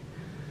black,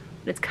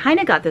 but it's kind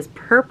of got this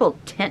purple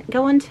tint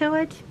going to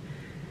it.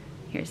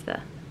 Here's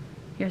the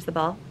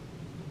ball.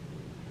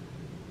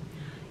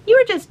 You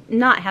were just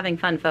not having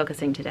fun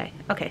focusing today.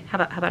 Okay, how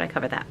about I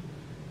cover that?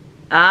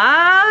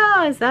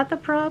 Ah, is that the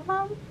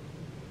problem?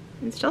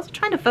 I'm still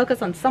trying to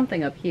focus on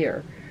something up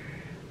here.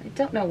 I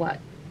don't know what.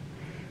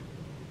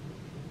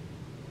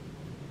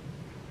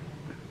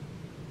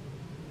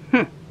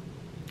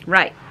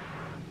 Right.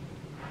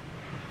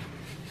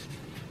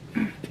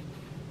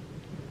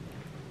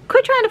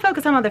 Quit trying to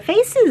focus on other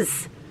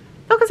faces.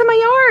 Focus on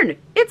my yarn.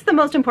 It's the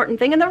most important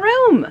thing in the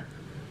room.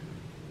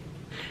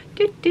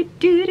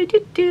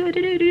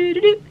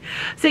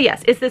 So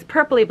yes, it's this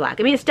purpley black.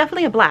 I mean, it's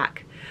definitely a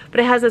black, but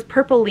it has this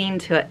purple lean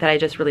to it that I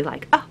just really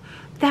like. Oh,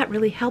 that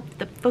really helped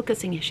the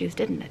focusing issues,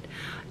 didn't it?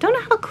 Don't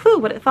have a clue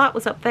what it thought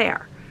was up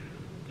there.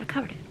 I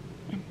covered it,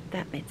 and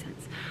that made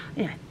sense.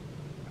 Anyway,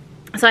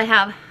 so I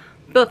have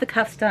both the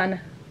cuffs done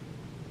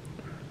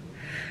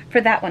for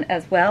that one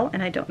as well,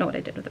 and I don't know what I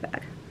did with the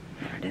bag.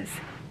 There it is.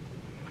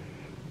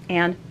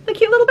 And the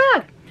cute little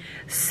bag.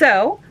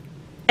 So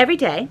every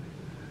day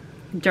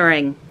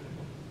during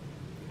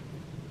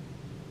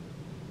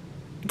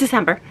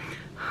December,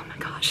 oh my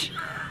gosh,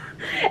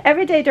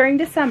 every day during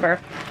December,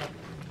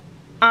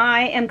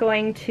 I am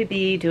going to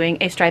be doing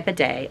a stripe a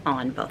day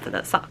on both of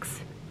those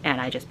socks.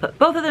 And I just put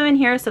both of them in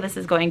here, so this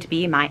is going to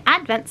be my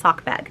Advent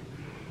sock bag.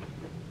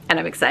 And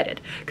I'm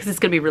excited, because it's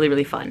going to be really,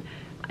 really fun.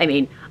 I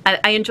mean,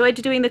 I enjoyed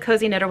doing the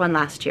Cozy Knitter one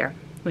last year,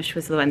 which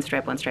was the one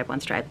stripe, one stripe, one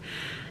stripe.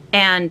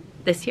 And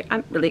this year,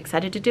 I'm really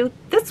excited to do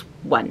this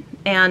one.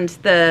 And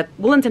the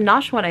Woolens and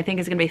Nosh one, I think,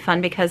 is going to be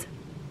fun because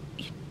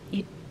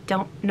you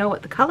don't know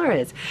what the color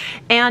is.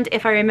 And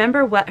if I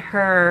remember what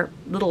her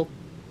little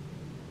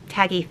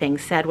taggy thing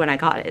said when I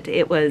got it,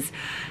 it was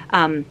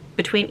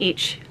between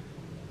each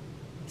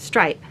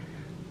stripe,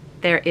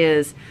 there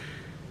is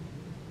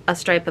a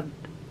stripe of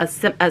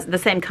the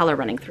same color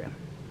running through.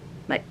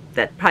 Like,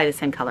 that, probably the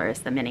same color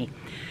as the mini.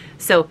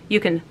 So you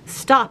can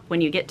stop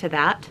when you get to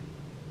that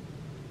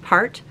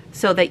part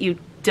so that you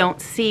don't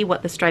see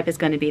what the stripe is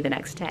going to be the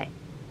next day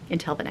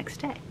until the next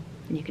day.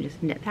 And you can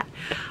just knit that.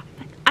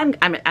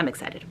 I'm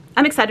excited.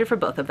 I'm excited for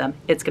both of them.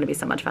 It's going to be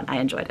so much fun. I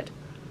enjoyed it.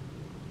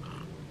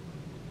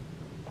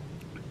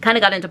 Kind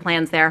of got into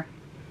plans there,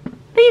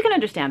 but you can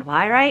understand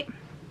why, right?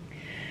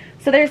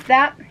 So there's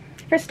that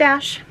for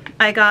stash.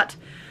 I got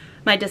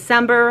my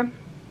December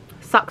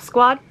sock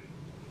squad.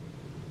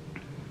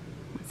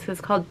 This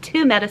is called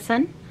 2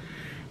 Medicine,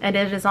 and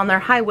it is on their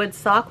high wood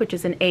sock, which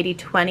is an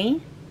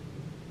 80/20,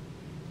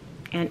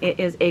 and it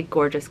is a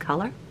gorgeous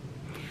color.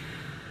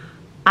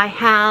 I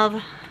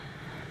have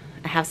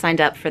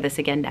signed up for this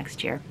again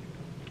next year.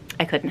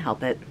 I couldn't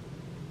help it.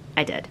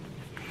 I did.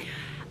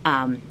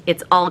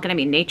 It's all going to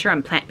be nature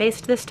and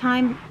plant-based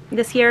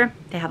this year.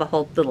 They have a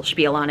whole little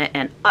spiel on it,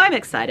 and I'm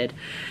excited.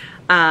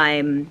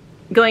 I'm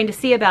going to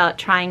see about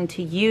trying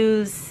to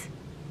use,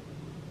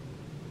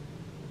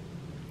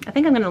 I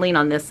think I'm going to lean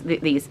on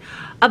these.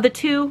 Of the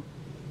 2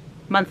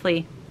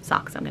 monthly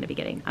socks I'm going to be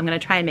getting, I'm going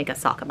to try and make a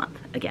sock a month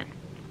again.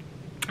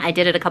 I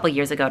did it a couple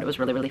years ago and it was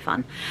really, really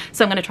fun.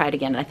 So I'm going to try it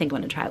again, and I think I'm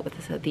going to try it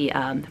with the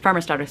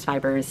Farmer's Daughters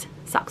Fibers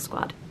Sock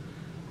Squad.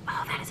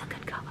 Oh, that is a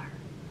good color.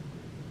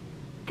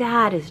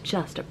 That is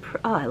just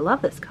oh, I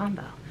love this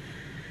combo.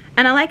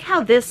 And I like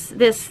how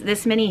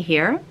this mini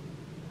here,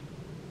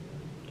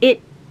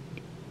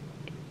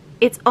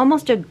 it's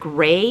almost a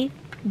gray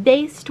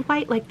based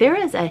white. Like, there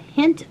is a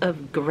hint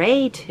of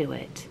gray to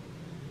it.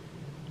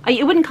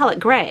 You wouldn't call it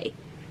gray,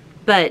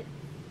 but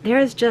there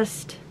is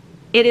just,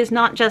 it is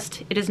not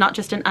just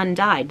an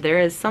undyed. There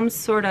is some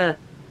sort of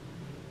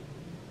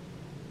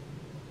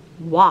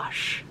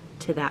wash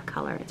to that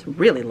color. It's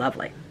really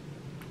lovely.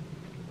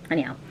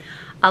 Anyhow,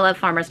 I love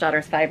Farmer's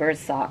Daughters Fibers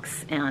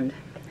socks, and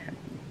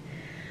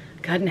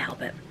couldn't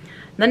help it.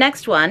 The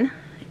next one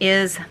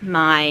is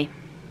my,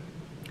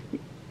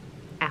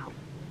 ow.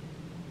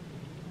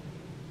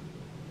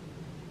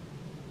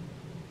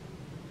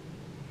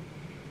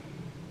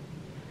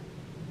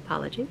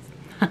 Apologies.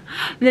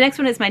 The next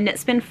one is my Knit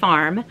Spin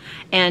Farm,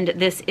 and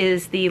this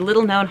is the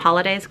Little Known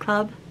Holidays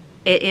Club.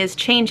 It is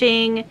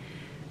changing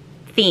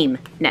theme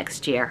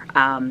next year.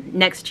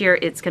 Next year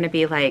it's going to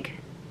be like,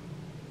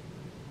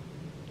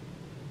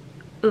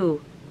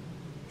 ooh,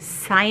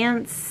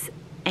 science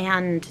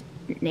and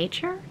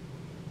nature?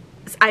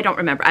 I don't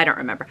remember. I don't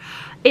remember.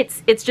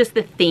 It's just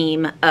the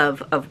theme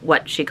of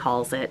what she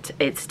calls it.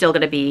 It's still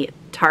going to be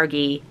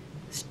targy,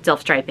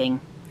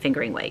 self-striping,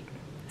 fingering weight.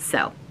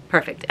 So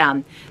perfect.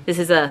 This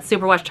is a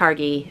superwash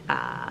targy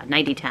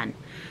 90-10.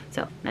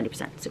 So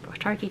 90% superwash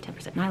targy,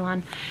 10%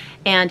 nylon.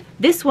 And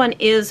this one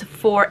is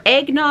for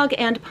eggnog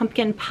and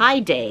pumpkin pie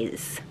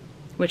days,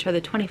 which are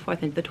the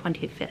 24th and the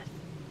 25th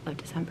of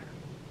December.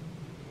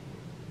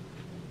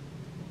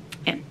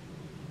 And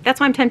that's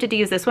why I'm tempted to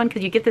use this one,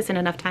 because you get this in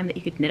enough time that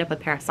you could knit up a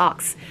pair of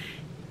socks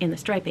in the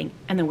striping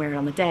and then wear it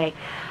on the day.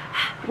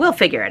 We'll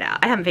figure it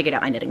out. I haven't figured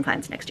out my knitting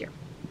plans next year.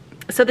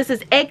 So this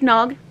is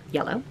eggnog,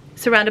 yellow,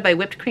 surrounded by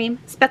whipped cream,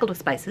 speckled with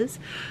spices,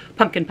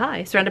 pumpkin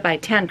pie, surrounded by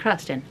tan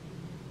crust, and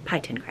pie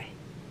tin gray.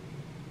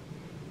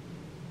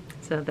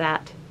 So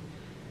that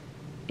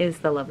is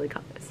the lovely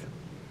colors.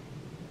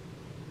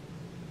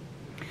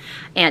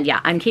 And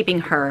yeah, I'm keeping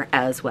her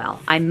as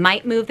well. I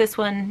might move this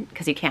one,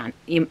 because you can.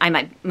 I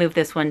might move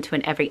this one to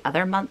an every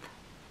other month,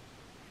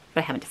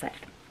 but I haven't decided.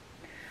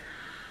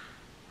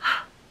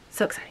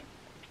 So exciting.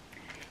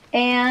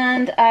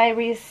 And I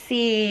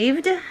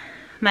received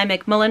my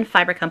McMullen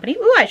Fiber Company.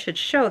 Ooh, I should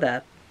show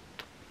the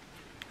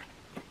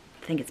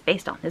thing it's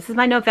based on. This is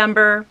my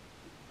November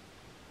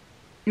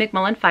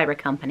McMullen Fiber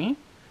Company.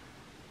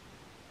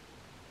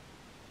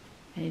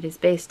 And it is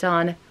based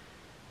on,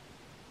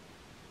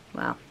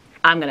 well,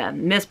 I'm going to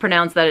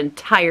mispronounce that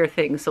entire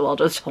thing, so I'll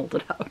just hold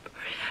it up.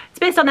 It's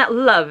based on that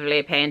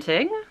lovely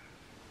painting.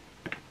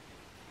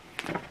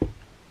 And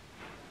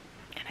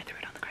I threw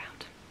it on the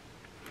ground.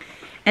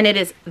 And it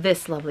is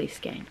this lovely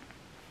skein.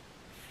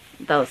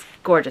 Those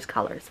gorgeous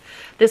colors.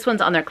 This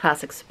one's on their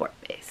classic sport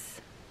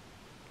base.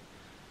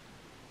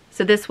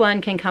 So this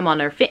one can come on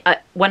their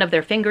one of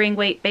their fingering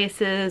weight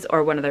bases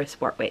or one of their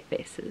sport weight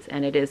bases,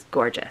 and it is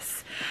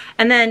gorgeous.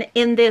 And then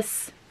in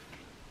this,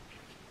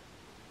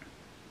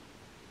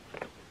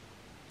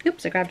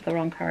 oops, I grabbed the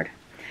wrong card.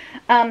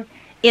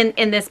 In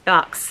this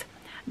box,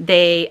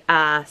 they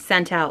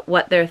sent out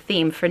what their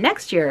theme for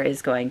next year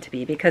is going to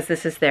be, because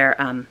this is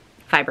their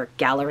fiber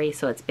gallery,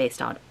 so it's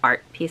based on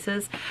art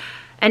pieces.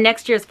 And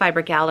next year's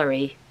fiber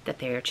gallery that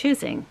they are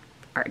choosing,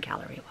 art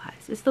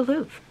gallery-wise, is the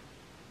Louvre.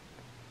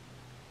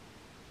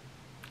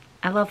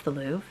 I love the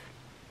Louvre.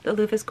 The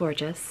Louvre is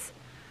gorgeous.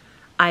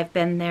 I've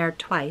been there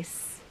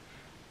twice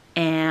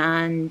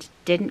and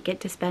didn't get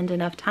to spend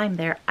enough time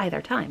there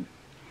either time.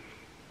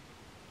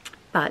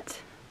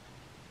 But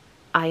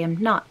I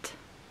am not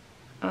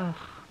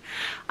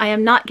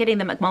getting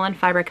the McMullen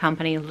Fiber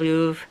Company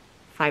Louvre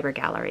Fiber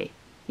Gallery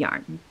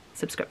yarn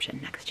subscription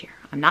next year.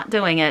 I'm not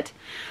doing it.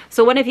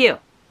 So one of you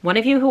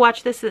who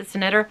watch this that's a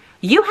knitter,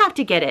 you have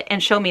to get it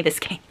and show me the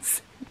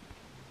skeins.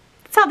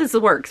 That's how this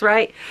works,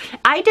 right?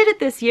 I did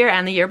it this year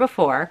and the year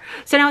before,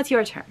 so now it's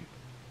your turn.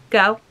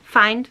 Go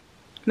find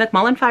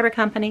McMullen Fiber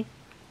Company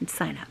and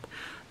sign up.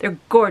 They're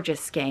gorgeous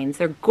skeins,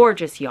 they're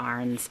gorgeous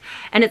yarns,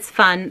 and it's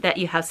fun that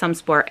you have some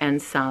sport and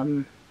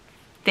some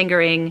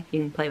fingering.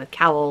 You can play with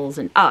cowls,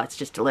 and oh, it's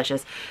just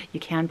delicious.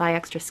 You can buy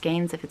extra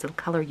skeins if it's a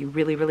color you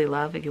really, really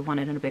love, if you want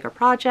it in a bigger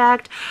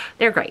project.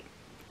 They're great.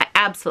 I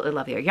absolutely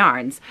love their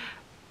yarns.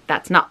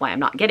 That's not why I'm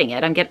not getting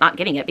it. I'm not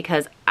getting it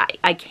because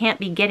I can't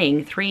be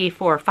getting 3,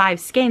 4, 5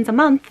 skeins a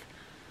month,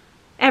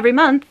 every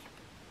month.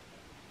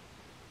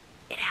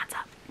 It adds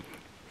up.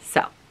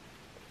 So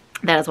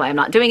that is why I'm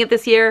not doing it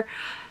this year.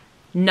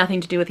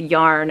 Nothing to do with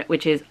yarn,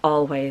 which is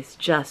always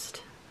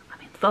just, I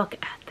mean, look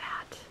at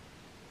that.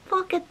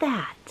 Look at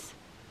that.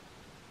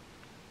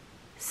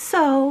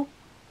 So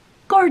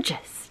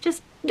gorgeous.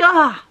 Just,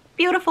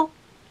 beautiful,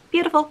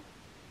 beautiful,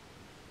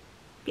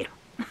 beautiful.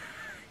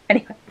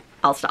 Anyway,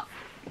 I'll stop.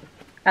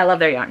 I love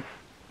their yarn.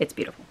 It's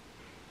beautiful.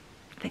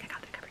 I think I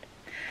got that covered.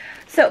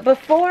 So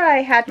before I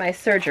had my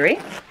surgery,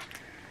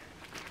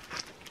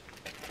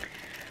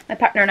 my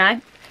partner and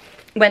I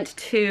went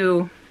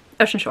to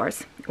Ocean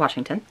Shores,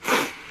 Washington,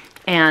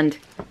 and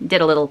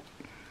did a little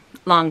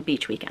long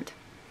beach weekend.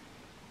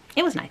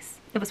 It was nice.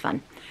 It was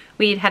fun.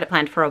 We'd had it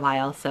planned for a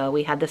while, so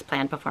we had this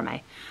planned before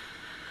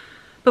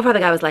the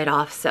guy was laid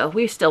off, so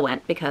we still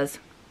went because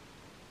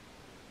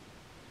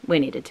we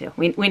needed to.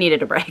 We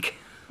needed a break.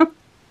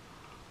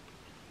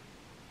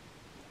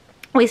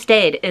 We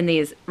stayed in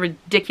these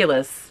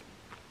ridiculous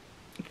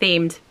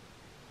themed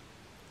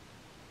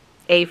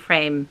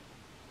A-frame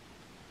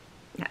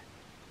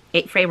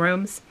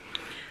rooms.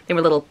 They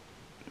were little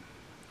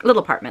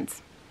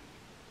apartments,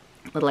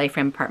 little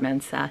A-frame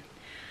apartments.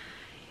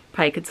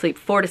 Probably could sleep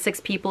 4 to 6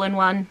 people in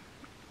one.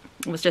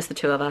 It was just the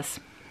 2 of us.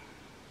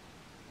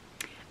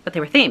 But they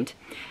were themed,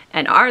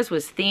 and ours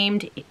was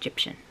themed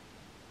Egyptian.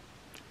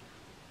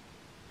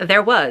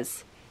 There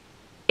was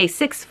a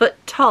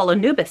 6-foot-tall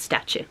Anubis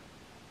statue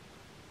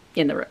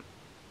in the room,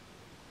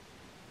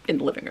 in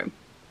the living room.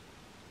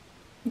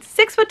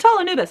 6-foot-tall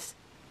Anubis.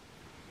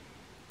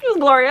 It was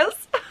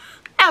glorious.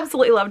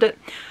 Absolutely loved it.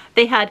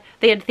 They had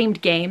themed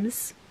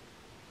games,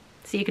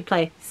 so you could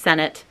play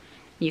Senet,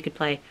 you could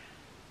play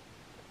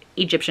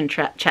Egyptian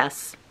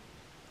chess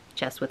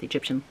with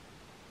Egyptian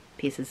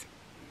pieces.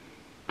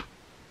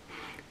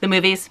 The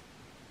movies,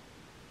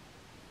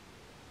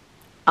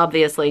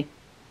 obviously,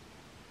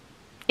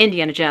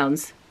 Indiana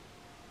Jones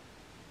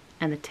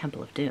and the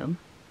Temple of Doom.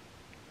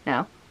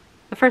 No,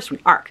 the first one,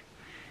 Ark.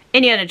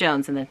 Indiana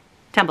Jones and the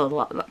Temple of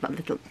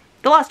the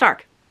Lost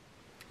Ark.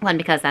 One,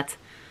 because that's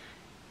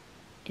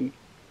in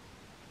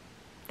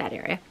that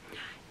area.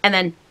 And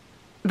then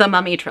the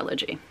Mummy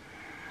trilogy.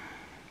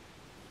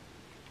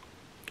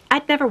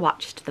 I'd never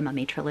watched the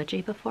Mummy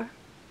trilogy before.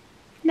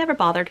 Never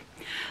bothered.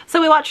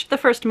 So we watched the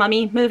first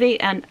Mummy movie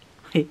and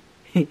it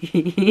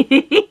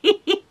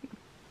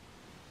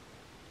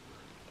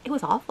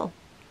was awful.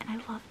 And I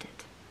loved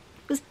it.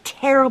 It was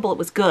terrible. It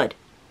was good.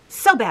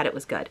 So bad it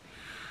was good.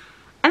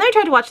 And then I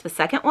tried to watch the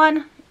second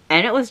one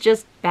and it was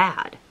just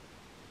bad.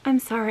 I'm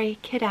sorry,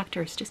 kid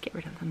actors, just get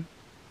rid of them.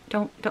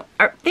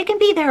 They can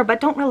be there, but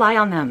don't rely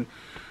on them.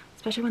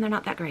 Especially when they're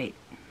not that great.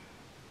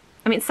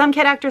 I mean, some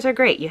kid actors are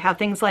great. You have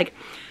things like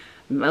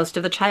most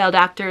of the child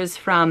actors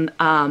from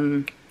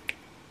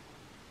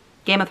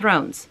Game of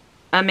Thrones.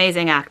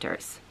 Amazing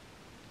actors.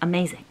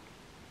 Amazing.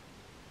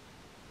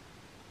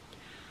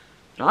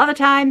 But a lot of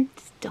the time,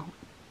 just don't.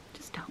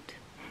 Just don't.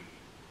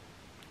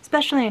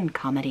 Especially in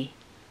comedy.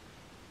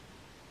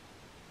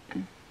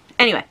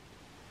 Anyway,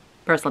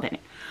 personal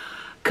opinion.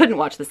 Couldn't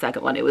watch the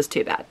second one. It was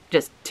too bad.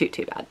 Just too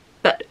bad.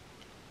 But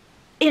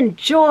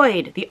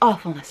enjoyed the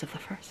awfulness of the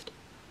first.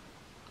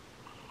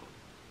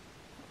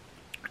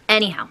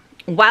 Anyhow,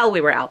 while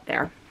we were out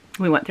there,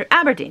 we went through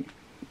Aberdeen.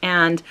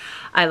 And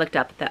I looked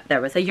up that there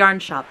was a yarn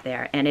shop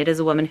there. And it is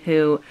a woman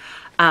who,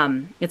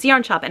 it's a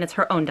yarn shop and it's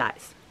her own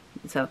dyes.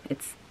 So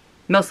it's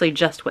mostly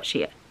just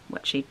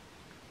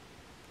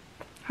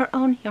her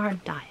own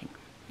yarn dyeing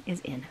is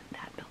in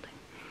that building.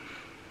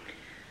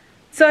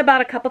 So I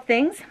bought a couple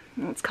things.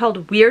 It's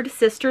called Weird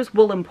Sisters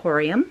Wool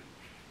Emporium.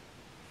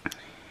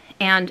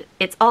 And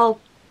it's all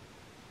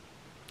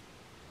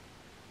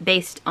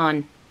based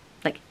on,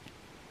 like,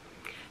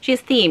 she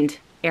has themed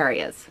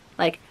areas.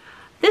 Like,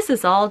 this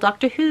is all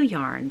Doctor Who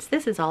yarns.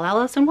 This is all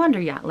Alice in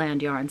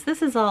Wonderland yarns.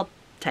 This is all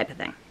type of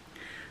thing.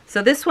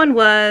 So this one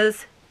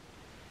was,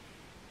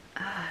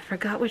 I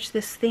forgot which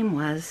this theme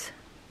was.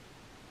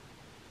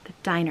 The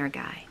diner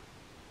guy.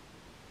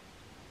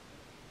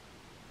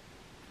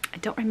 I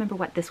don't remember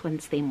what this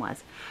one's theme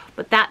was,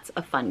 but that's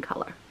a fun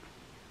color.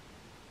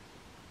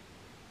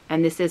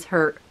 And this is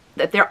her,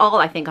 they're all,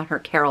 I think, on her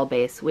Carol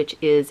base, which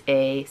is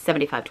a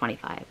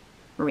 75-25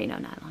 merino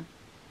nylon.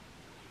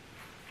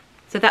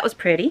 So that was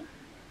pretty.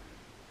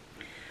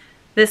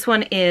 This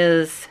one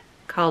is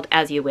called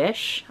As You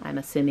Wish. I'm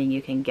assuming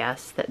you can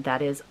guess that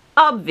that is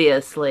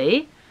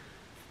obviously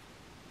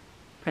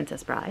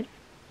Princess Bride.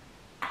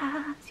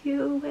 As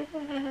you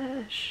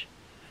wish.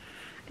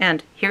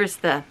 And here's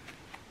the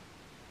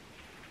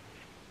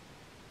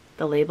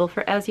label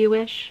for As You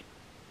Wish.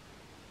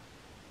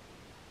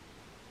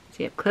 So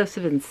you have Cliffs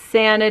of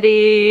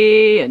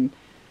Insanity, and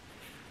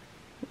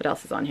what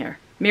else is on here?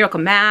 Miracle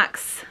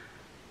Max,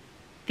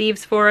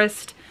 Thieves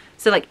Forest.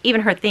 So like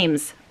even her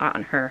themes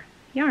on her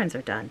yarns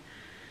are done.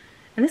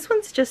 And this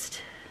one's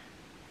just,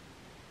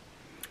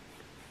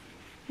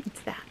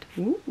 it's that.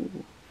 Ooh.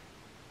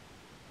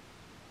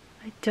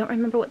 I don't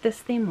remember what this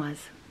theme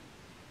was.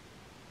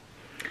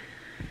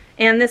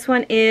 And this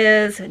one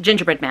is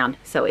Gingerbread Man.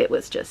 So it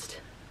was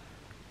just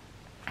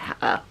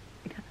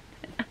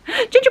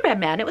Gingerbread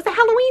Man. It was a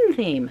Halloween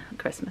theme.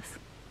 Christmas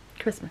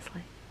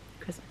theme.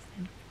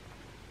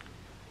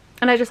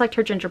 And I just liked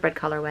her gingerbread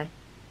colorway.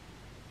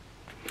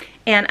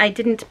 And I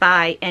didn't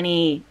buy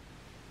any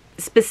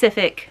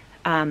specific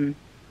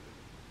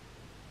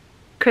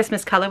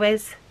Christmas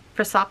colorways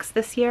for socks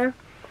this year.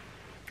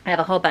 I have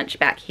a whole bunch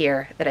back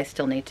here that I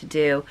still need to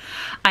do.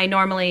 I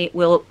normally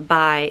will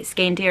buy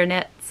Skein Deer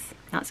knits,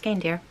 not Skein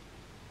Deer,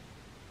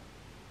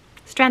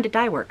 Stranded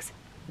Dye Works.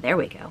 There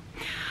we go.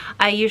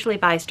 I usually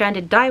buy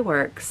Stranded Dye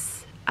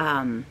Works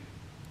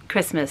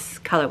Christmas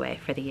colorway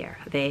for the year.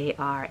 They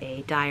are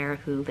a dyer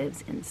who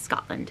lives in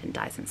Scotland and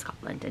dyes in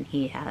Scotland, and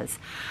he has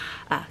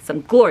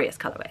some glorious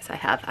colorways.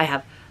 I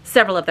have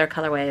several of their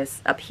colorways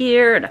up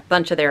here and a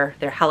bunch of their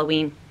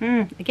Halloween,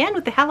 again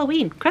with the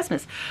Halloween,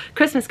 Christmas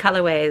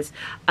colorways,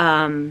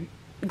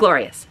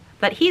 glorious.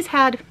 But he's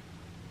had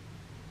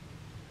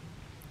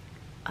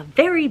a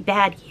very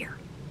bad year.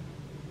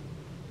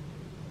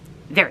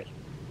 Very,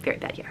 very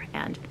bad year.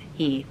 And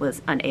he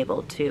was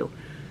unable to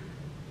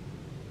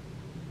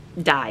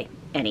dye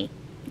any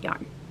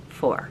yarn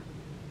for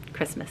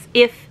Christmas.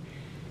 If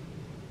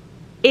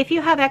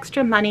you have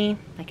extra money,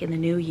 like in the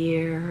new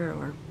year,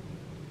 or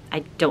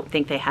I don't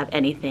think they have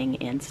anything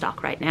in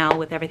stock right now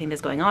with everything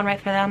that's going on right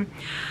for them,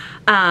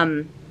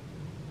 and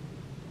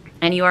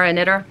you are a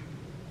knitter,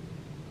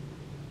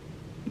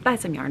 buy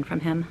some yarn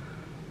from him.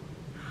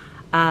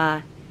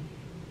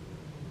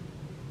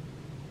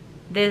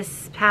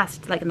 This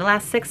past, like in the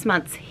last 6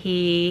 months,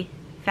 he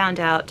found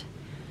out,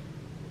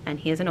 and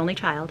he is an only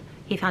child,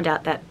 he found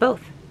out that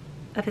both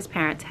of his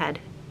parents had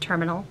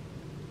terminal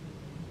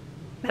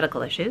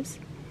medical issues.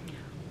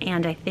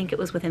 And I think it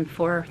was within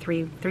 4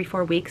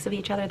 weeks of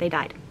each other, they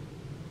died.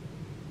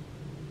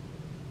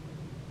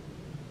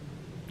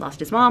 Lost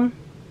his mom.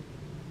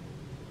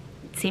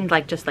 it seemed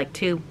like just like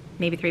 2,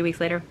 maybe 3 weeks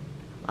later,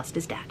 lost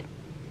his dad.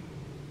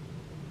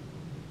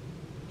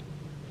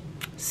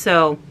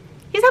 So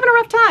he's having a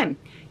rough time.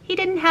 He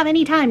didn't have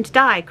any time to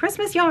dye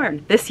Christmas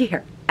yarn this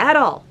year at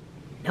all.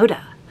 No duh.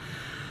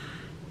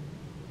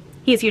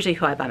 He's usually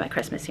who I buy my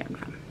Christmas yarn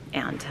from.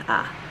 And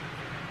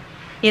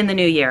in the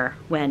new year,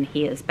 when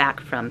he is back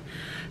from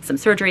some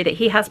surgery that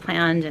he has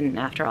planned, and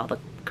after all the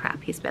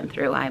crap he's been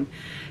through, I'm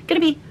going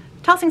to be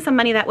tossing some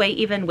money that way,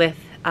 even with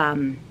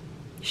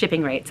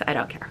shipping rates. I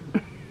don't care.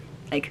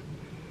 Like,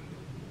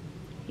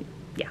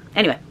 yeah.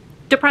 Anyway,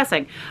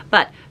 depressing.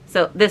 But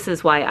so this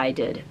is why I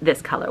did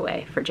this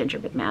colorway for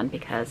Gingerbread Man,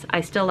 because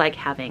I still like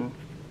having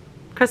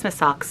Christmas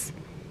socks,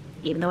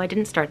 even though I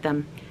didn't start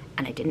them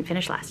and I didn't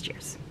finish last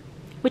year's,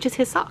 which is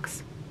his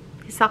socks,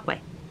 his sock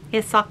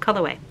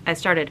colorway. I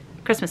started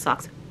Christmas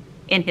socks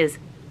in his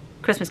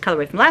Christmas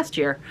colorway from last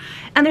year,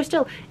 and they're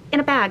still in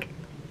a bag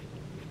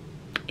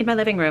in my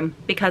living room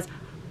because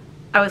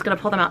I was going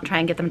to pull them out and try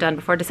and get them done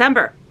before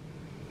December.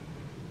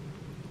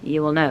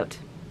 You will note,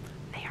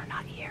 they are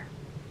not here.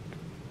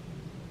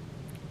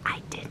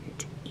 I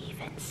didn't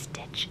even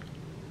stitch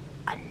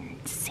a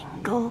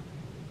single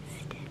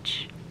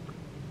stitch.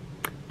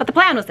 But the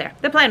plan was there.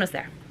 The plan was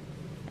there.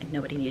 And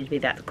nobody needed to be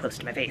that close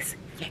to my face.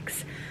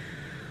 Yikes.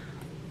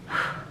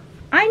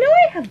 I know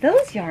I have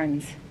those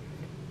yarns.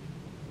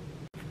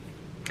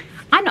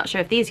 I'm not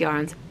sure if these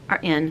yarns are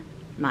in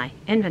my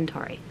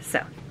inventory,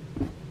 so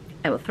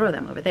I will throw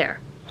them over there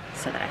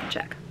so that I can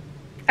check.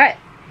 All right.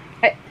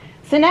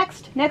 So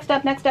next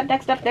up.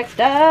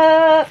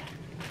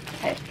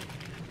 Okay.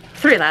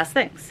 3 last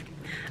things.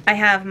 I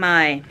have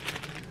my,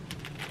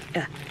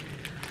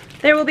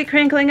 there will be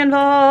crinkling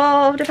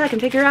involved if I can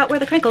figure out where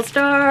the crinkle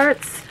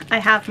starts. I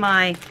have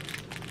my,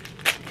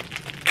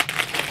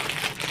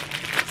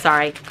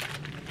 sorry,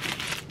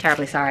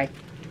 terribly sorry.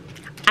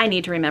 I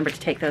need to remember to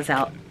take those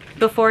out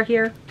before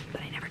here,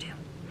 but I never do.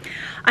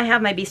 I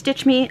have my Be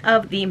Stitch Me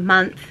of the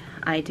month.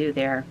 I do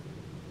their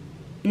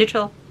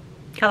neutral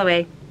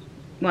colorway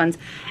ones,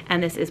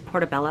 and this is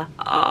Portobello,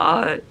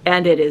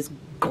 and it is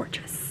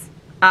gorgeous.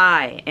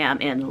 I am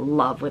in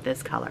love with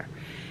this color.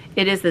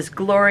 It is this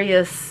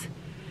glorious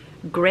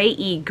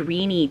gray-y,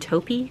 greeny,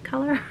 taupey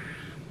color.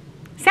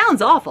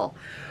 Sounds awful,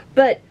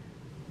 but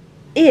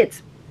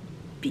it's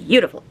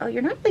beautiful. Oh,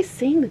 you're not really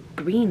seeing the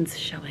greens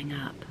showing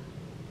up.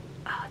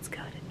 Oh, it's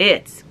good.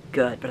 It's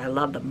good, but I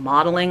love the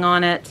modeling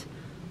on it.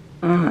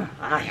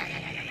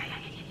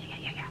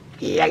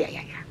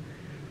 Yeah.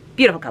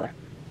 Beautiful color.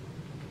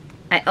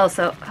 I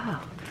also,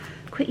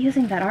 quit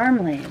using that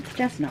arm lane. It's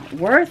just not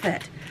worth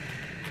it.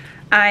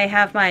 I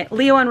have my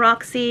Leo and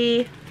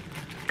Roxy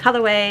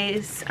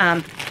colorways,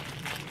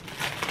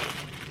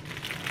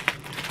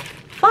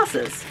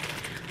 flosses.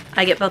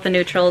 I get both the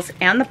neutrals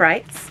and the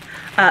brights.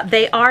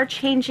 They are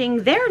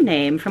changing their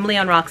name from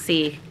Leo and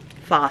Roxy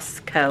Floss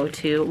Co.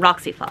 to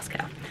Roxy Floss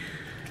Co.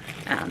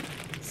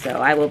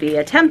 So I will be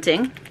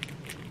attempting,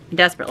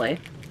 desperately,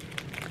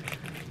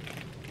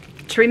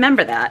 to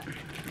remember that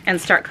and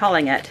start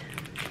calling it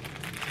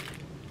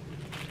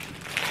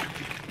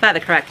by the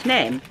correct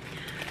name.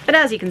 But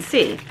as you can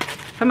see,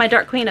 from my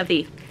Dark Queen of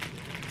the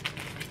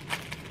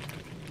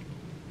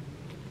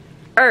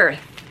Earth,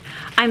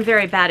 I'm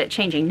very bad at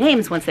changing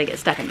names once they get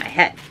stuck in my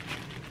head.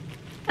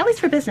 At least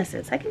for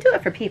businesses. I can do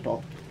it for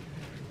people.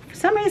 For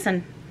some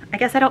reason, I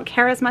guess I don't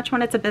care as much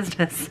when it's a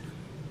business.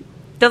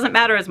 Doesn't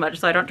matter as much,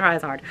 so I don't try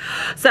as hard.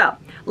 So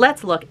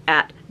let's look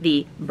at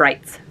the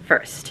brights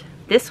first.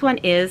 This one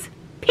is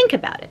Pink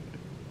About It.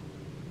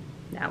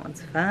 That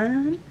one's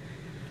fun.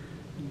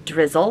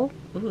 Drizzle.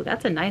 Ooh,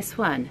 that's a nice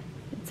one.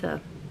 It's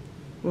a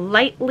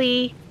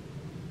lightly,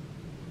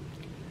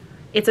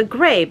 it's a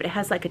gray, but it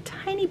has like a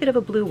tiny bit of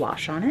a blue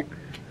wash on it.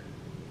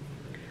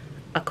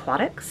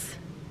 Aquatics.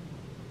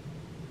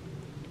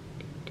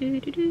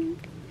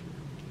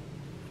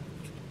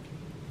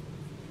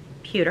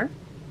 Pewter.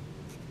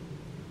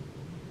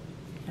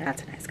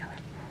 That's a nice color.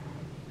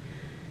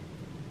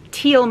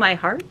 Teal My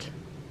Heart.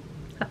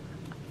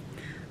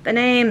 The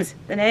names.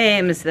 They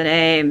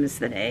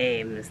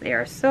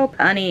are so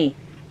punny.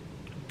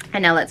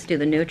 And now let's do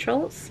the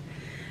neutrals.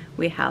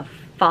 We have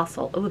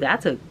Fossil. Oh,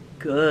 that's a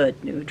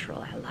good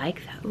neutral. I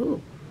like that.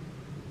 Ooh.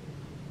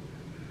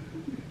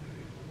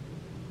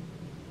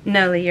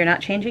 No, Lee, you're not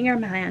changing your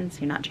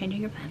plans. You're not changing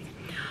your plans.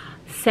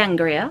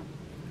 Sangria.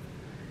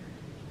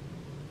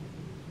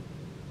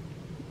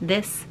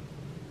 This,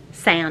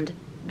 sand,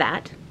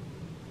 that.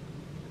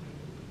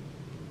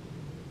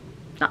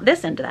 Not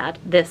this and that.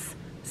 This,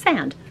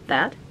 sand,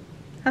 that.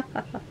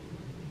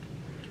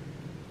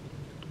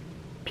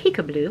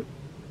 Peekaboo.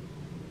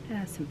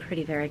 Has some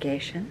pretty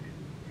variegation.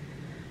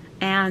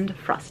 And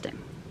frosting.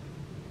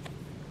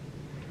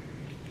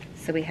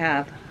 So we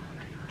have, oh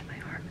my God, my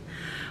arm.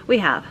 We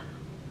have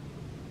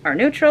our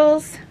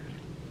neutrals.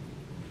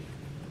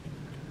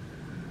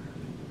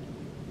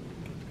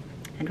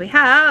 And we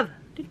have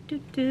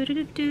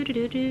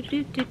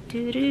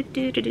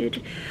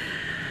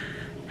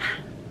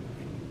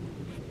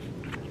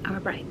our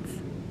brights.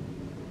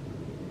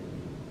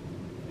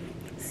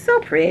 So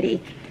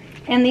pretty.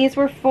 And these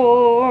were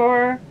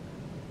for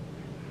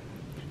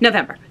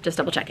November, just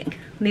double checking.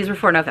 These were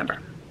for November.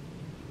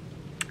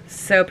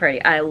 So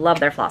pretty. I love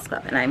their floss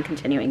clip, and I'm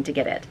continuing to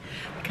get it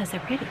because they're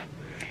pretty.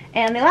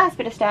 And the last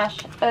bit of stash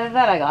that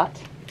I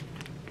got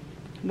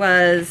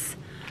was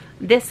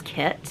this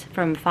kit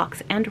from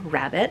Fox and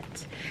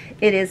Rabbit.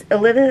 It is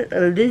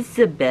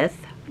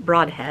Elizabeth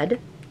Broadhead,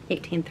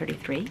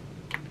 1833.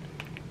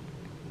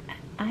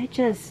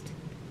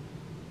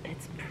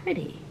 It's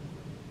pretty.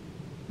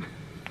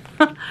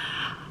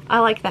 I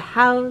like the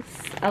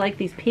house. I like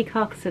these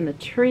peacocks in the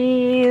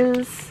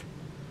trees.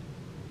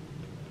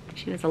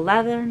 She was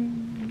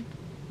 11.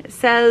 It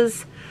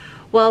says,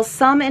 while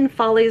some in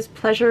folly's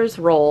pleasures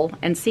roll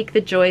and seek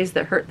the joys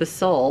that hurt the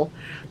soul,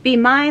 be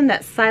mine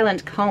that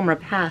silent calm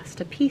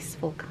repast, a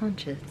peaceful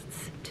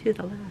conscience to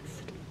the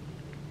last.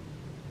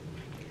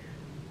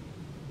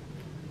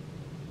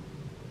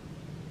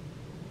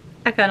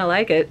 I kind of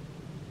like it.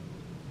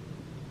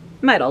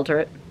 Might alter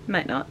it,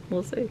 might not,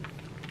 we'll see.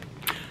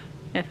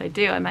 If I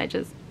do, I might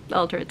just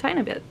alter it a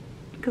tiny bit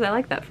because I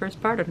like that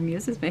first part, it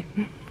amuses me.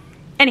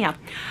 Anyhow,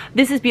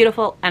 this is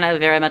beautiful and I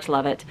very much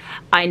love it.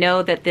 I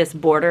know that this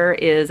border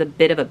is a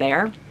bit of a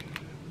bear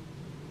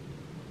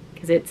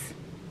because it's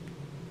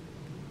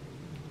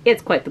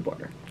quite the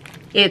border.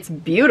 It's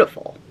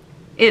beautiful.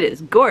 It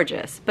is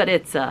gorgeous, but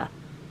it's a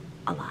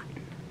lot.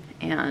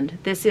 And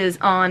this is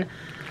on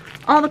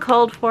all the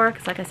called for,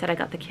 because like I said, I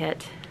got the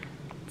kit.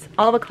 It's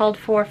all the called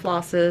for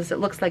flosses. It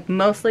looks like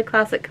mostly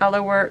classic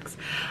color works.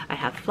 I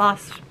have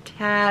floss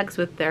tags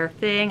with their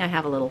thing. I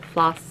have a little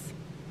floss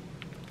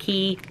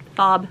key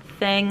fob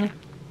thing.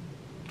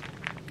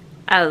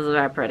 That was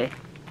very pretty.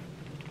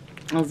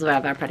 That was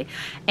very, very pretty.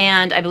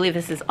 And I believe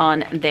this is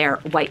on their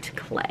white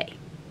clay.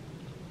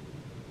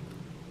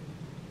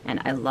 And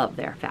I love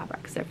their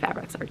fabrics. Their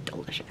fabrics are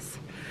delicious.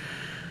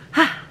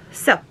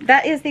 So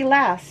that is the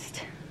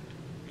last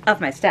of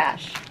my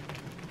stash.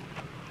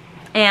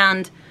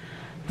 And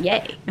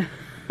yay.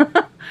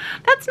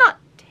 That's not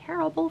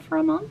terrible for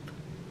a month.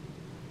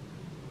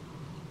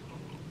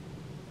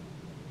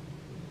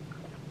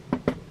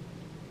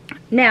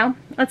 Now,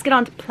 let's get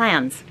on to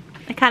plans.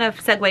 I kind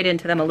of segued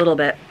into them a little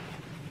bit.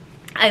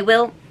 I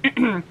will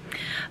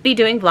be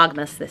doing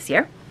Vlogmas this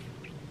year.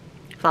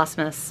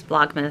 Flossmas,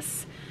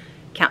 Vlogmas,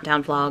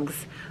 countdown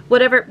vlogs,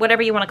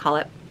 whatever you want to call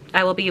it.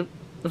 I will be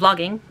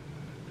vlogging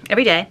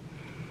every day,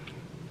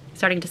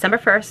 starting December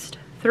 1st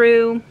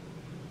through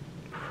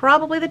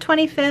probably the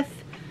 25th.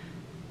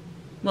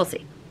 We'll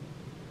see.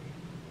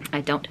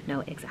 I don't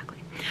know exactly.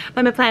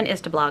 But my plan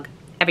is to vlog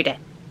every day.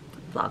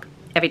 Vlog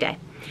every day.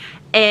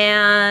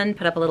 And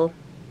put up a little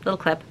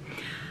clip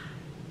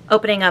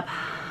opening up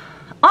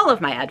all of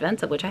my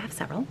Advents, of which I have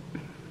several.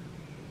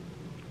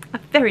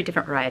 Of very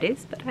different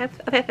varieties, but I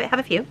have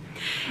a few.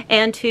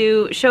 And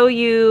to show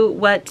you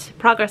what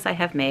progress I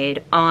have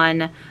made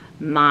on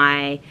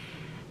my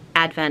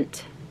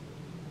Advent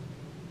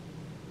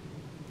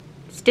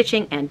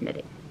stitching and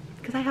knitting,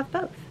 because I have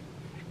both.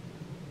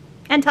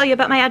 And tell you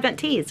about my Advent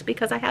tees,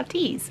 because I have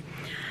tees.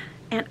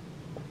 And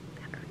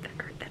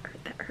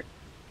that hurt.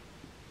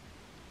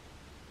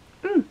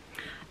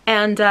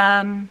 And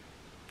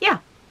yeah,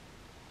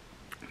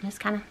 just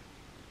kind of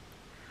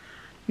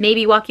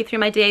maybe walk you through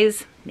my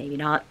days, maybe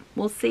not,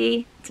 we'll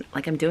see. It's not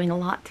like I'm doing a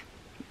lot.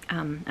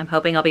 I'm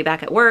hoping I'll be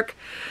back at work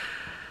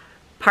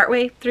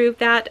partway through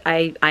that.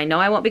 I know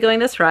I won't be going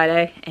this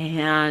Friday,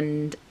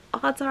 and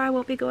odds are I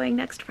won't be going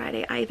next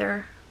Friday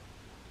either.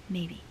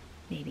 Maybe.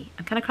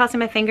 I'm kind of crossing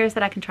my fingers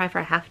that I can try for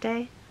a half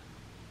day.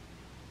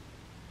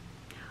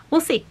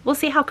 We'll see. We'll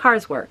see how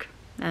cars work.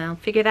 I'll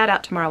figure that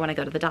out tomorrow when I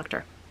go to the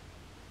doctor.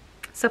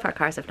 So far,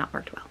 cars have not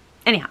worked well.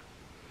 Anyhow,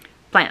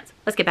 plans.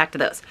 Let's get back to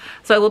those.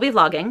 So I will be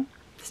vlogging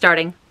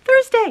starting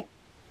Thursday.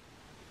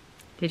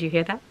 Did you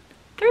hear that?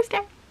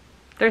 Thursday.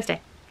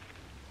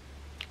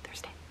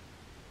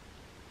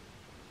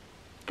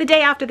 The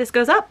day after this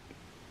goes up.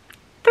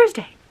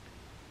 Thursday.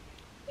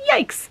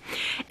 Yikes.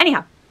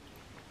 Anyhow,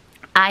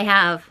 I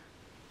have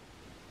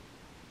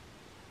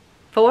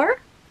 4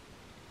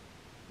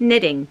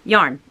 knitting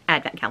yarn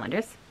Advent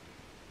calendars.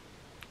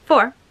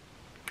 4.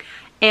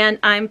 And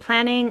I'm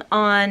planning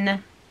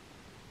on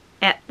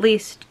at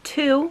least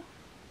 2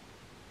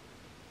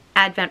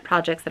 Advent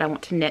projects that I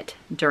want to knit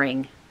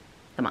during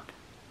the month.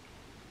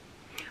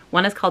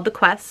 One is called The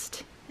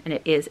Quest, and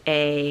it is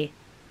a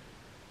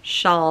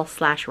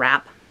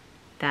shawl/wrap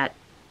that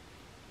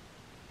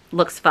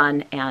looks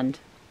fun, and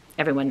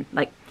everyone,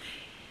 like,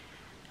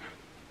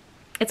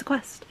 it's a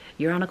quest.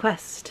 You're on a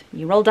quest.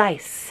 You roll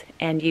dice,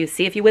 and you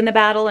see if you win the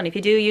battle, and if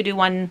you do, you do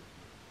one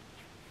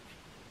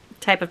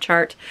type of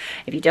chart.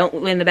 If you don't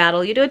win the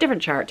battle, you do a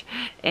different chart,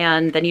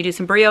 and then you do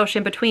some brioche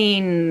in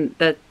between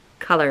the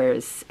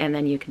colors, and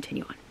then you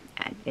continue on.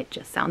 And it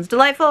just sounds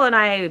delightful, and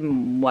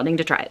I'm wanting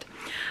to try it.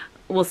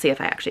 We'll see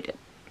if I actually do.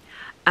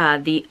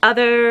 The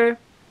other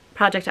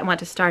project I want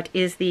to start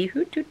is the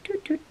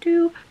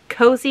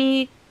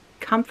Cozy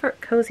Comfort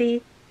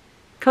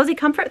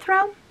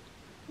Throw.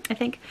 I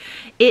think.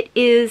 It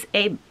is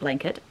a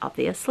blanket,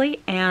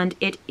 obviously, and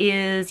it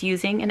is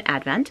using an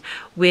advent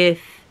with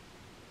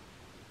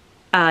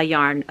a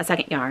yarn, a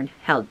second yarn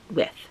held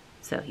with.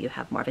 So you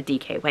have more of a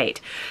DK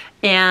weight.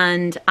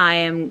 And I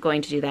am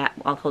going to do that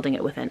while holding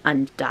it with an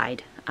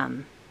undyed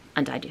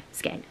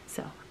skein.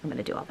 So I'm going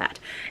to do all that.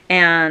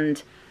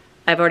 And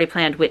I've already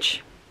planned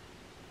which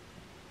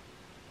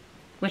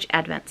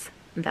advents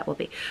that will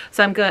be.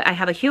 So I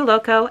have a Hue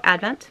Loco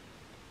advent,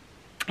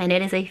 and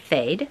it is a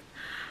fade.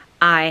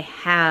 I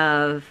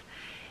have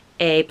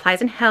a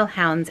Plies and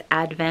Hellhounds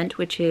advent,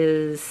 which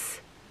is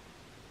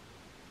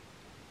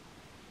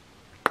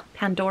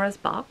Pandora's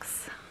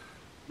Box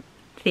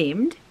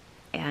themed,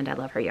 and I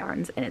love her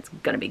yarns, and it's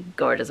going to be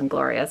gorgeous and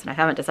glorious, and I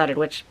haven't decided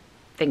which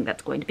thing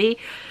that's going to be.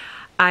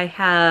 I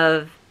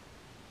have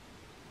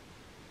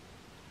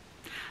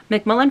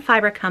Macmillan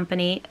Fiber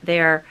Company,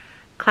 their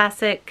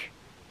classic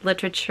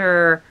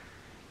literature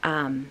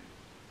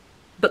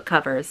book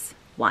covers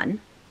one.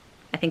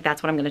 I think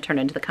that's what I'm going to turn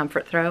into the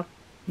comfort throw.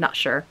 Not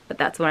sure, but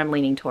that's what I'm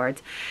leaning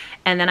towards.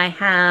 And then I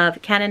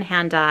have Canon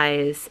Hand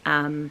Dyes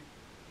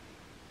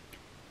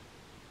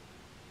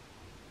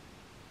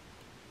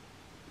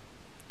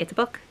it's a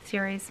book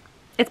series.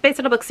 It's based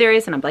on a book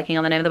series, and I'm blanking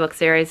on the name of the book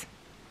series.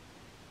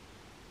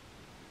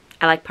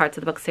 I like parts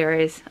of the book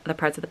series. Other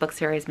parts of the book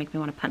series make me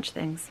want to punch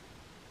things,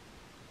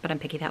 but I'm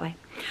picky that way.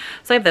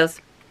 So I have those.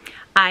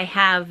 I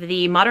have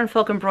the Modern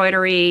Folk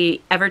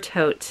Embroidery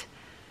Evertote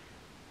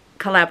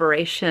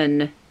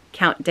collaboration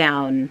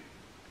countdown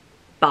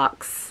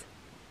box.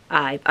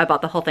 I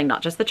bought the whole thing,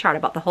 not just the chart. I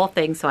bought the whole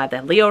thing. So I have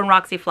the Leo and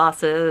Roxy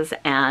flosses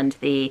and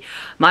the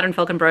Modern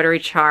Folk Embroidery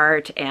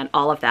chart and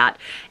all of that.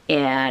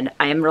 And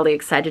I am really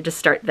excited to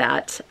start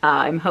that.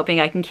 I'm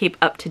hoping I can keep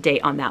up to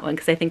date on that one,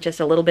 because I think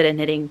just a little bit of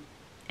knitting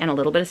and a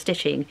little bit of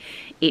stitching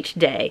each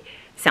day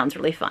sounds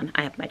really fun.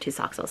 I have my 2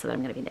 socks also that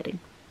I'm going to be knitting.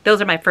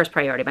 Those are my first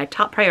priority. My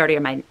top priority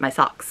are my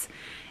socks,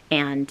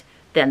 and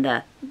then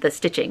the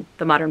stitching,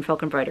 the Modern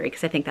Folk Embroidery,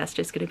 because I think that's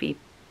just going to be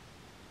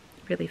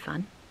really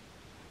fun.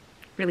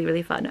 Really,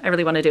 really fun. I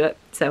really want to do it.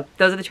 So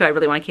those are the 2 I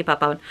really want to keep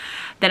up on.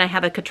 Then I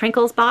have a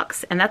Katrinkles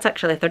box, and that's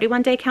actually a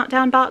 31-day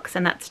countdown box,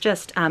 and that's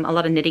just a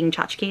lot of knitting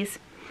tchotchkes.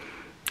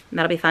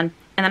 That'll be fun.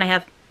 And then I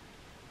have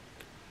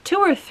 2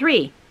 or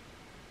 3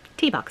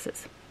 tea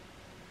boxes.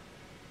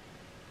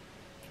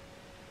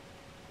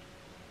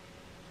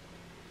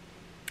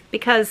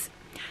 Because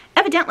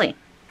evidently,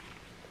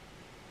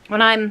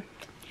 when I'm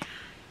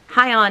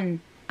high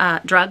on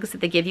drugs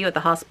that they give you at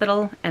the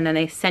hospital, and then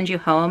they send you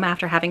home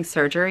after having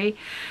surgery,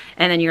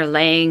 and then you're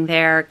laying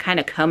there kind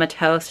of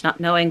comatose, not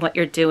knowing what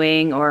you're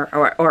doing, or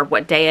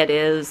what day it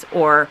is,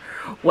 or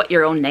what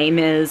your own name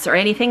is, or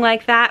anything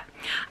like that,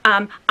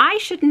 I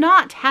should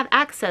not have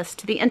access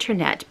to the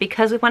internet,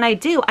 because when I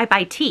do, I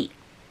buy tea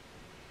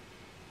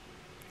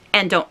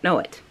and don't know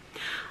it.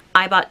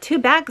 I bought 2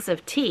 bags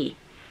of tea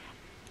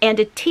and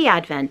a tea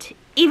advent,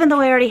 even though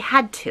I already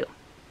had 2.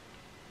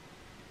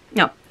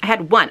 No, I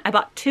had 1. I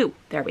bought 2.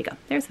 There we go.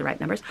 There's the right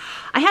numbers.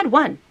 I had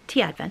 1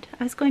 tea advent.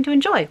 I was going to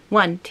enjoy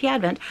 1 tea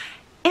advent,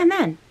 and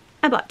then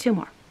I bought 2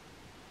 more.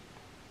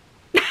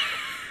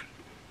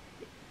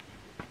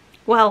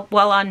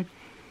 while on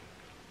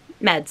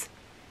meds.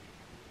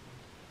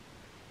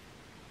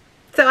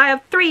 So I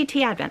have 3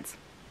 tea advents,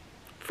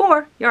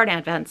 4 yarn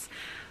advents,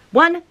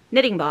 1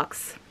 knitting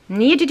box,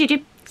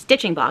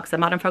 stitching box, a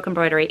Modern Folk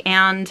Embroidery,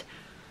 and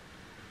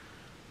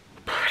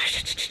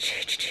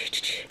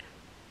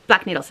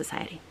Black Needle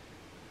Society.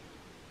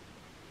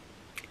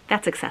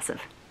 That's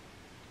excessive.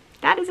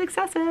 That is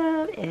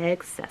excessive.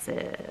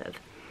 Excessive.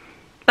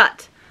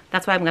 But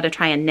that's why I'm going to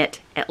try and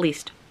knit at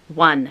least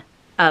 1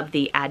 of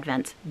the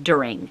advents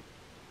during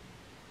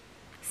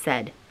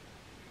said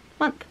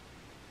month.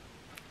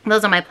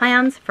 Those are my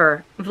plans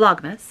for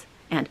Vlogmas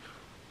and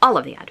all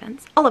of the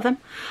advents. All of them.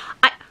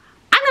 I'm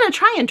going to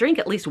try and drink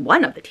at least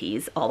 1 of the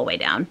teas all the way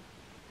down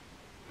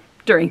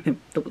during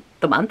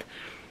the month.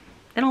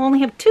 Then I'll only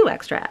have 2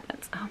 extra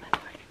advents. Oh my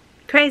Lord.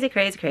 Crazy,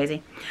 crazy,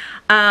 crazy.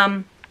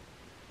 And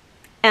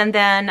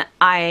then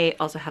I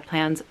also have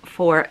plans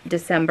for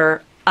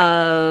December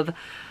of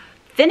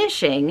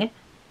finishing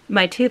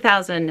my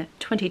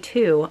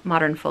 2022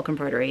 Modern Folk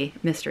Embroidery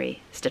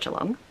Mystery Stitch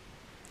Along,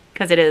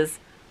 because it is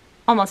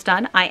almost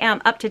done. I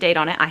am up to date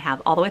on it. I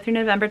have all the way through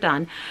November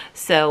done.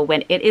 So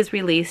when it is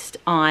released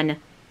on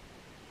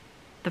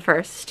the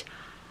 1st,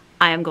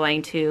 I am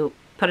going to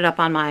put it up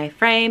on my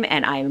frame,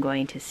 and I am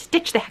going to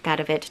stitch the heck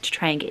out of it to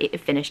try and get it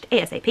finished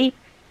ASAP.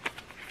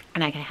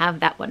 And I can have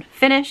that one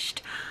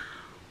finished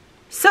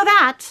so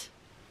that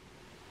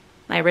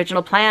my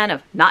original plan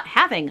of not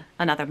having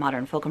another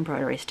Modern Folk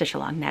Embroidery Stitch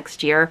Along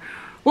next year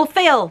will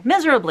fail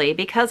miserably,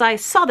 because I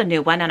saw the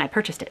new one and I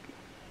purchased it.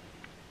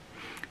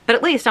 But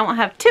at least I won't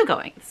have 2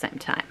 going at the same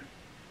time.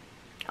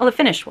 I'll have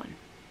finished 1.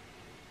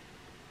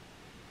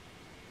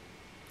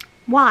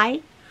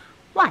 Why?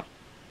 Why?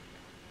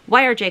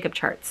 Why are Jacob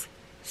charts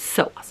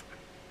so awesome?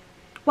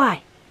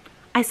 Why?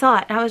 I saw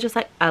it and I was just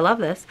like, I love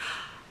this.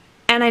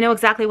 And I know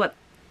exactly what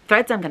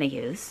threads I'm going to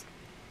use.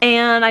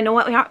 And I know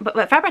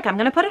what fabric I'm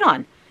going to put it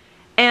on.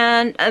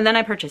 And then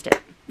I purchased it.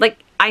 Like,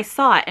 I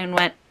saw it and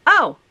went,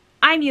 oh,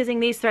 I'm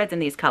using these threads in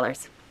these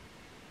colors.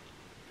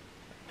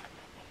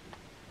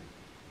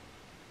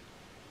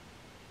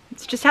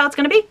 It's just how it's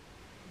going to be.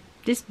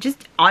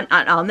 Just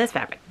on this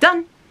fabric.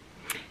 Done.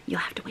 You'll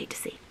have to wait to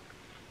see.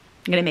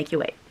 I'm going to make you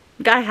wait.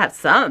 You gotta have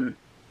some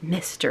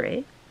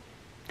mystery,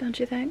 don't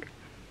you think?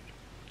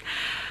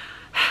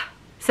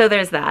 So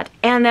there's that.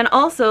 And then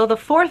also the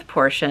fourth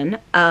portion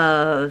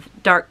of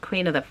Dark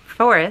Queen of the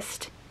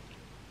Forest.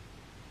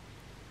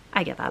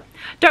 I give up.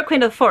 Dark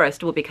Queen of the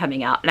Forest will be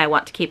coming out, and I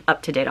want to keep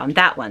up to date on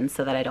that one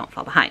so that I don't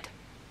fall behind.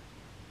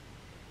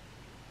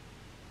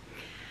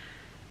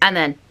 And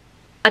then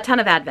a ton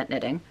of Advent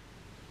knitting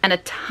and a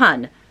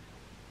ton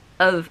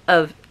of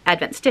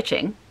Advent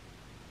stitching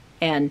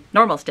and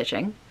normal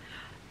stitching.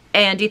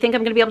 And do you think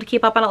I'm going to be able to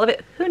keep up on all of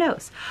it? Who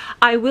knows?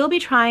 I will be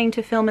trying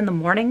to film in the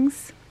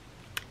mornings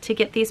to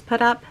get these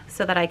put up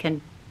so that I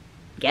can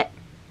get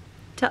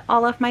to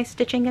all of my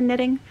stitching and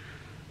knitting.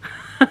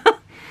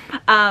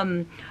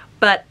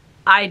 But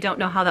I don't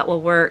know how that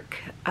will work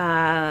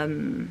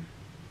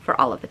for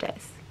all of the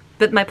days.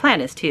 But my plan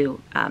is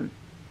to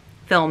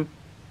film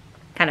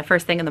kind of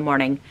first thing in the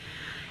morning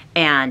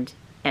and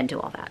do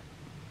all that.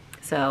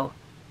 So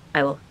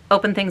I will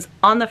open things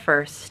on the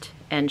 1st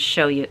and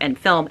show you and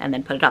film and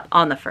then put it up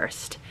on the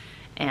 1st.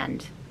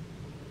 And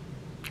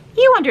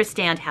you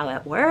understand how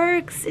it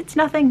works. It's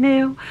nothing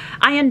new.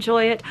 I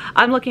enjoy it.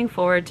 I'm looking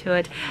forward to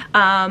it.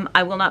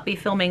 I will not be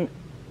filming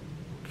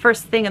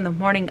first thing in the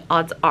morning.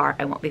 Odds are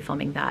I won't be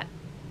filming that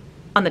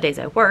on the days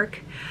I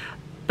work.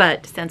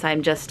 But since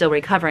I'm just still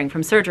recovering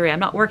from surgery, I'm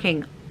not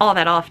working all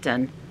that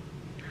often.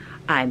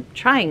 I'm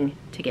trying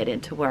to get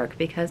into work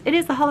because it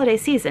is the holiday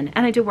season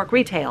and I do work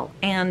retail,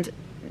 and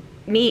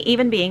me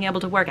even being able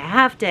to work a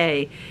half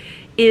day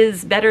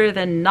is better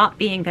than not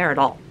being there at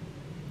all.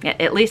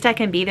 At least I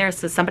can be there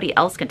so somebody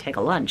else can take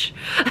a lunch,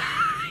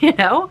 you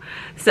know?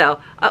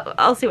 So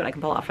I'll see what I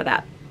can pull off for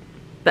that.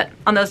 But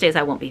on those days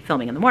I won't be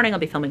filming in the morning, I'll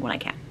be filming when I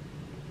can.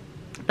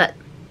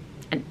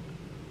 And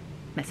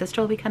my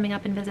sister will be coming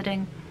up and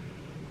visiting,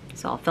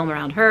 so I'll film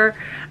around her.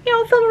 You know,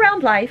 I'll film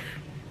around life,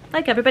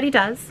 like everybody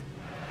does.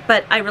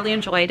 But I really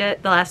enjoyed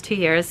it the last 2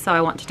 years, so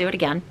I want to do it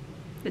again.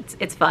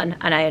 It's fun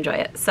and I enjoy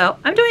it, so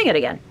I'm doing it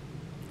again.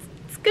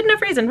 It's good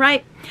enough reason,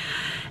 right?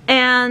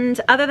 And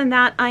other than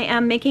that, I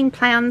am making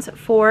plans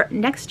for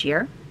next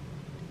year,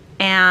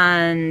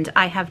 and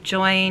I have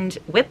joined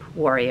Whip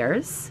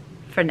Warriors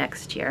for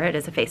next year. It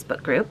is a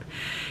Facebook group,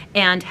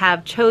 and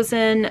have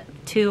chosen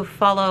to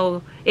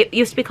follow. It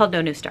used to be called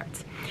No New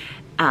Starts,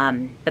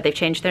 but they've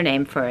changed their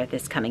name for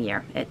this coming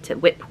year to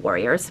Whip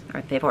Warriors,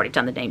 or they've already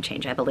done the name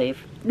change, I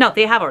believe. No,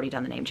 they have already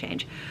done the name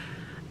change.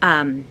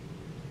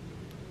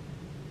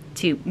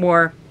 To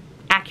more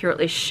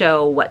accurately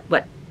show what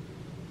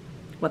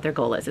their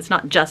goal is. It's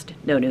not just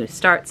No New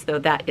Starts, though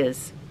that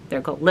is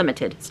their goal.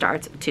 Limited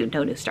starts to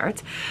No New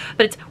Starts.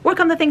 But it's work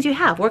on the things you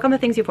have, work on the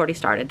things you've already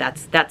started.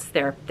 That's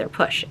their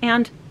push.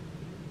 And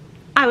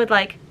I would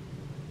like,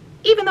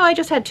 even though I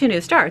just had 2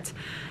 new starts,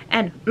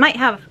 and might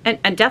have,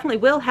 and definitely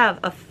will have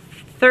a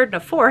 3rd and a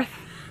 4th,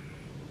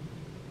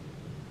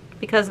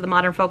 because of the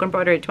Modern Folk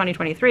Embroidery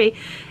 2023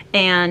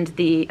 and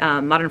the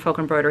Modern Folk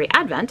Embroidery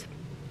Advent,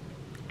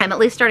 I'm at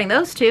least starting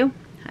those 2.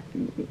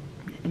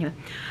 Anyway,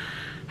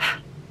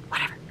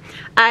 whatever.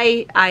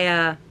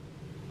 I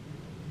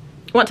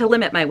want to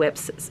limit my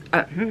whips,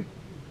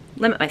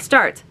 limit my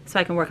starts so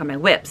I can work on my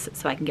whips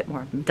so I can get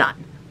more of them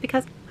done,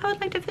 because I would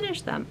like to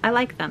finish them. I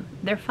like them.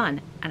 They're fun,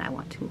 and I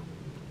want to.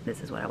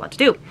 This is what I want to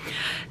do.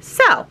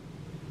 So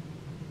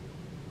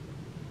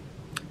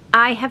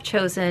I have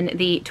chosen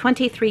the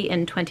 23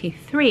 in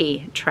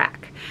 23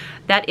 track.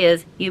 That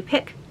is, you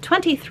pick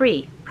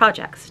 23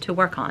 projects to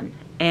work on,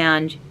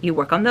 and you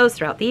work on those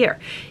throughout the year.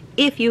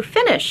 If you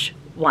finish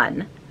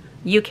one,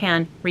 you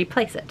can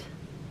replace it.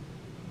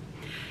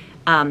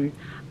 I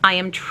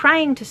am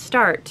trying to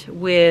start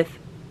with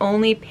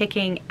only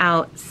picking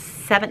out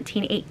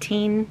 17,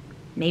 18,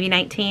 maybe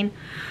 19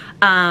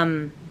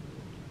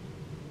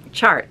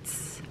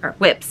 charts or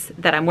whips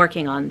that I'm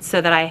working on,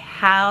 so that I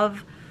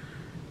have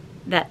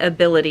that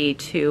ability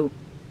to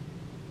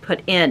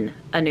put in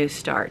a new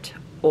start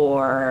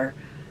or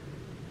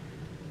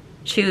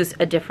choose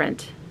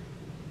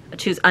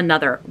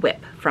another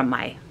whip from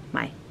my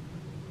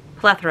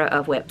plethora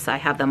of whips. I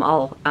have them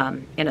all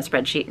in a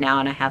spreadsheet now,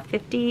 and I have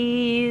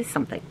 50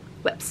 something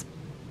whips,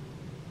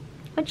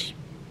 which,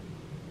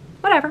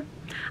 whatever.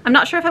 I'm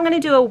not sure if I'm going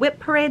to do a whip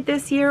parade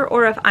this year,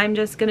 or if I'm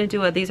just going to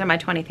do a these are my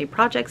 23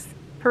 projects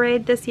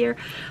parade this year.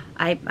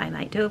 I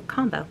might do a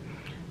combo.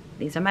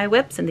 These are my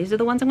whips and these are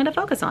the ones I'm going to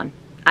focus on.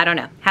 I don't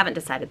know. Haven't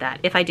decided that.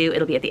 If I do,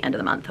 it'll be at the end of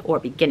the month or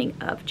beginning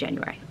of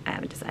January. I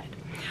haven't decided.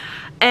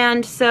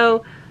 And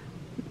so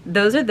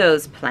those are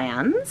those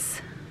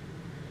plans.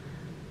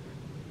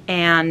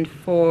 And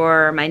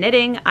for my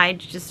knitting, I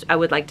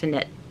would like to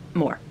knit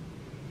more.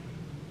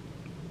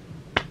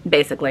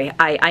 Basically,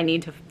 I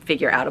need to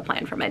figure out a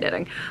plan for my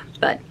knitting,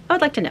 but I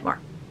would like to knit more.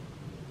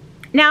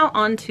 Now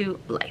on to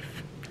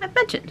life. I've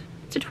mentioned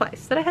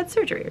twice that I had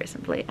surgery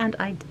recently, and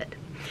I did.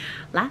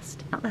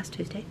 not last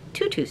Tuesday,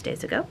 2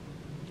 Tuesdays ago,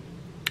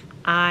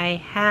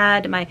 I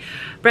had my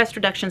breast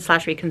reduction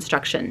 /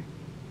 reconstruction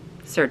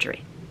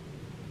surgery.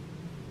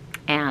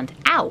 And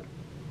ow.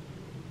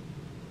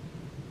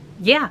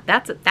 Yeah,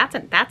 that's an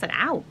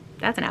ow.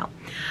 That's an ow.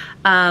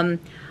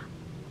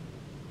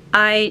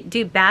 I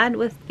do bad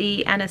with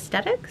the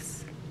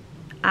anesthetics.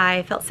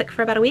 I felt sick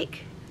for about a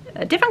week.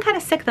 A different kind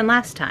of sick than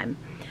last time,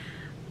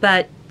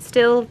 but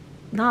still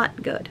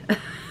not good.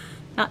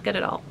 Not good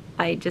at all.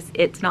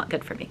 It's not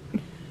good for me.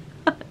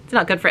 It's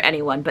not good for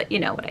anyone, but you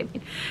know what I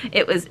mean.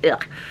 It was,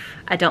 ugh,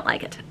 I don't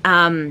like it.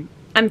 I'm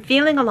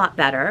feeling a lot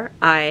better.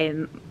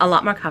 I'm a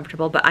lot more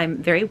comfortable, but I'm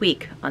very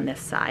weak on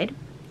this side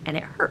and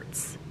it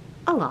hurts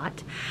a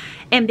lot.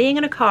 And being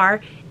in a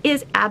car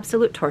is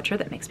absolute torture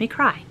that makes me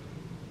cry.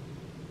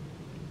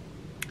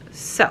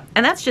 So,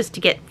 and that's just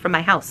to get from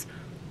my house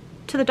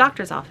to the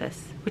doctor's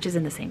office, which is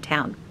in the same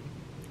town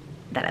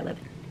that I live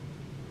in.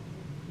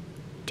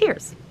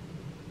 Tears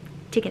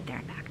to get there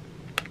and back.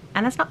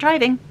 And that's not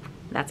driving,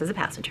 that's as a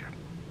passenger.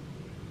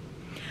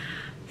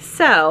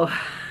 So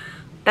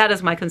that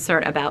is my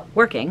concern about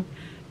working,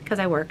 because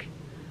I work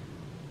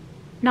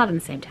not in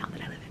the same town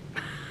that I live in.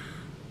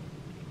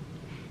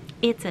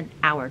 It's an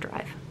hour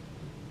drive,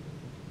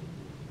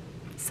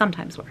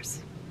 sometimes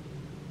worse.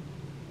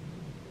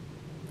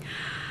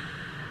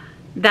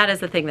 That is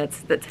the thing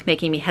that's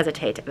making me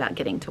hesitate about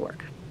getting to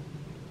work.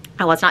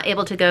 I was not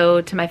able to go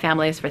to my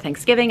family's for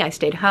Thanksgiving. I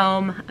stayed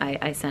home.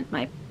 I sent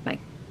my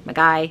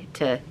guy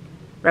to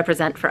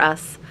represent for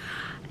us,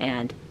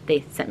 and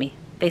they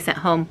sent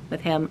home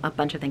with him a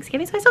bunch of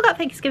Thanksgiving. So I still got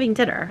Thanksgiving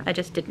dinner. I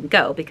just didn't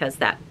go because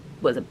that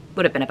would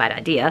have been a bad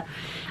idea.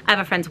 I have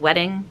a friend's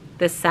wedding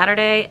this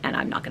Saturday, and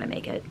I'm not going to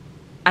make it.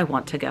 I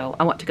want to go.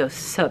 I want to go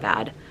so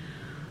bad,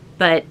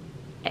 but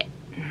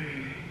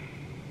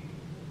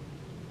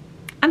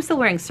I'm still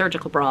wearing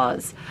surgical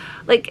bras.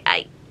 Like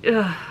I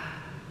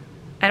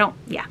don't,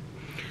 yeah.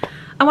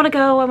 I want to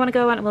go,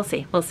 and we'll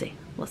see.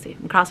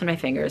 I'm crossing my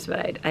fingers,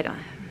 but I don't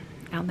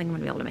think I'm gonna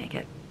be able to make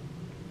it.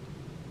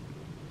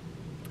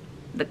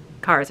 The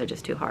cars are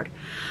just too hard.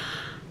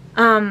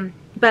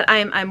 But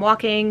I'm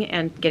walking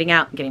and getting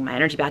out and getting my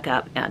energy back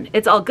up, and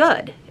it's all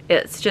good.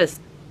 It's just,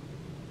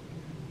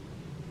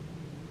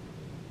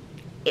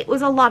 it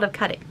was a lot of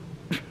cutting.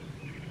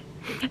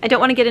 I don't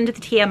want to get into the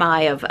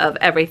TMI of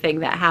everything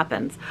that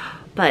happens,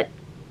 but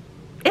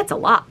it's a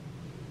lot,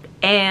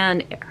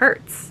 and it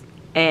hurts,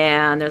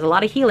 and there's a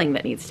lot of healing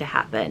that needs to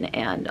happen,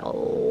 and a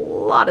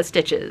lot of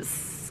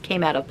stitches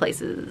came out of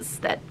places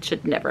that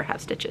should never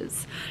have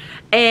stitches,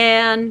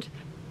 and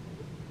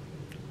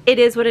it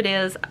is what it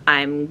is.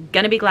 I'm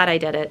gonna be glad I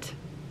did it.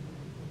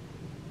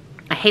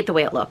 I hate the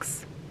way it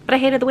looks, but I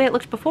hated the way it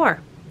looked before,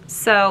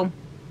 so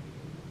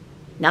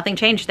nothing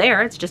changed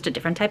there. It's just a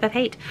different type of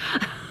hate.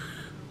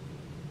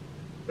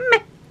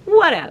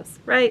 What else,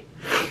 right?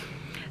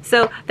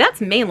 So that's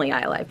mainly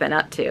all I've been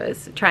up to,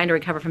 is trying to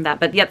recover from that.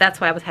 But yeah,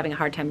 that's why I was having a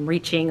hard time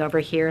reaching over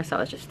here. So I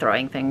was just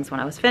throwing things when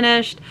I was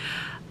finished.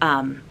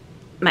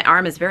 My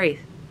arm is very,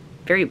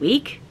 very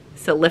weak.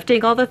 So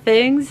lifting all the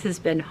things has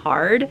been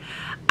hard.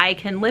 I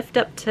can lift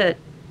up to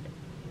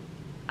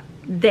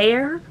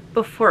there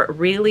before it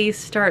really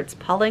starts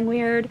pulling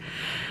weird.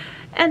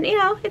 And you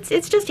know, it's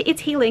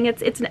healing.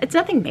 It's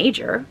nothing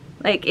major.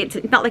 Like,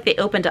 it's not like they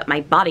opened up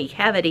my body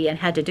cavity and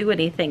had to do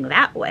anything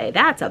that way.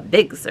 That's a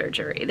big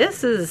surgery.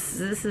 This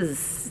is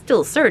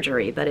still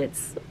surgery, but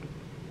it's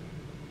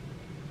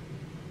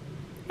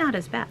not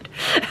as bad.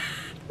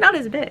 Not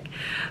as big.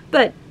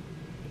 But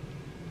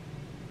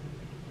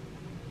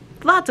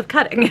lots of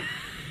cutting.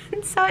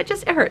 So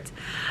it hurts.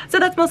 So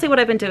that's mostly what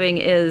I've been doing,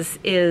 is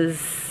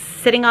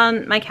sitting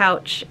on my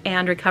couch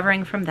and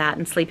recovering from that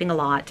and sleeping a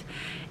lot.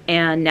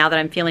 And now that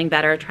I'm feeling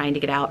better, trying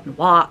to get out and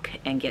walk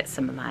and get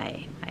some of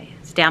my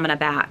stamina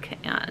back,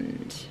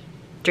 and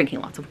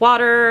drinking lots of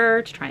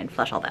water to try and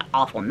flush all that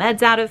awful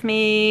meds out of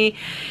me,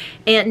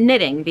 and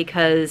knitting,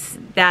 because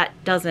that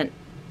doesn't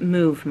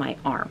move my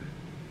arm.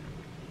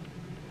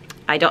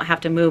 I don't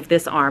have to move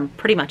this arm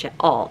pretty much at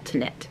all to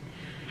knit.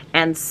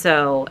 And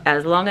so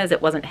as long as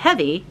it wasn't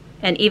heavy,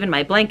 and even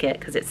my blanket,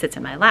 because it sits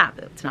in my lap,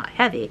 it's not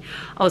heavy,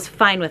 I was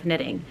fine with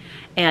knitting.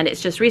 And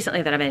it's just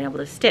recently that I've been able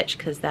to stitch,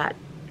 because that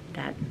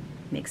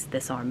makes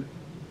this arm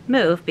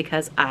move,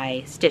 because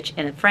I stitch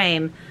in a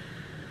frame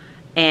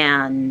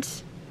and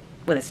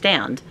with a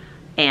stand,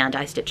 and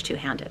I stitch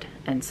two-handed,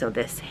 and so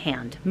this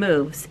hand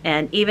moves.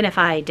 And even if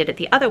I did it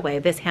the other way,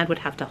 this hand would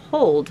have to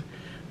hold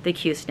the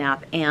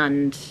Q-snap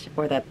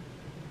or the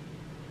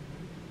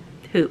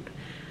hoop,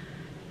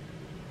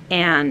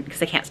 and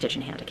because I can't stitch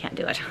in hand, I can't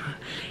do it.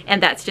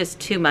 And that's just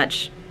too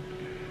much.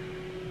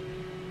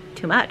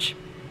 It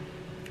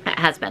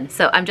has been.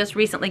 So I'm just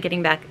recently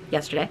getting back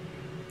yesterday.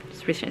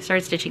 Just recently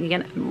started stitching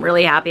again. I'm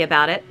really happy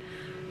about it.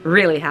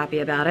 Really happy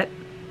about it.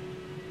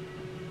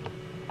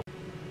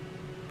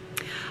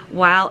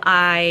 While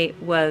I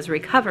was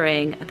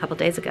recovering a couple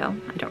days ago,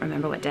 I don't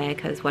remember what day,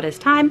 because what is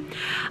time,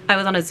 I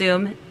was on a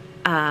Zoom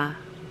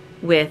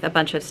with a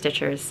bunch of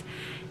stitchers,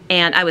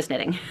 and I was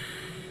knitting,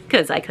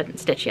 because I couldn't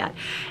stitch yet.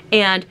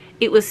 And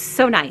it was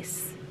so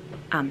nice.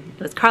 It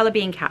was Carla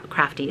Bean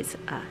Crafty's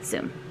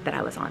Zoom that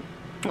I was on.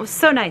 It was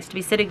so nice to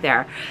be sitting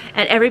there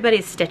and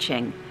everybody's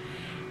stitching.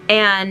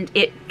 And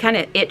it kind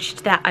of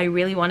itched that I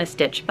really want to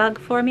stitch bug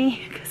for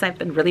me, because I've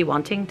been really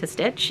wanting to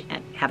stitch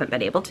and haven't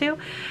been able to.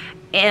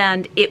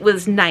 And it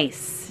was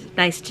nice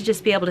to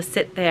just be able to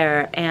sit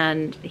there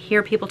and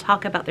hear people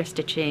talk about their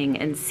stitching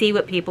and see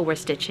what people were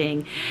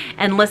stitching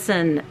and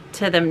listen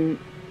to them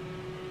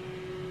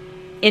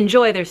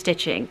enjoy their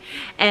stitching.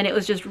 And it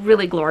was just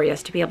really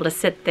glorious to be able to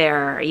sit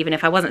there, even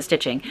if I wasn't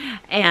stitching,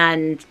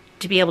 and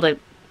to be able to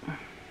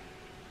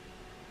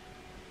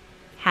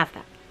have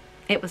that.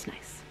 It was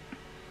nice.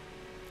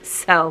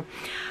 So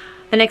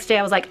the next day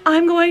I was like,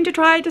 I'm going to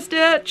try to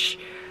stitch.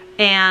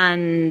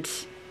 And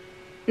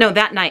no,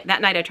 that night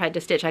I tried to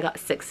stitch. I got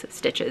 6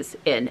 stitches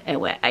in a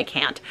way. I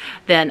can't.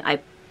 Then I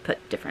put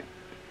different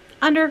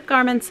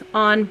undergarments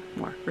on,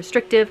 more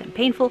restrictive and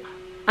painful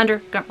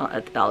undergarments. Well,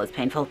 it all is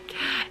painful.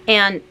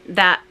 And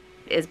that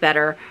is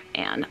better,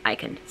 and I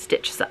can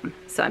stitch some.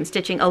 So I'm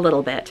stitching a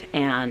little bit,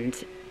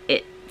 and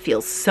it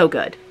feels so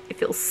good. It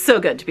feels so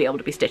good to be able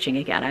to be stitching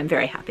again. I'm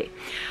very happy.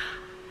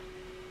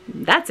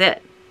 That's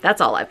it.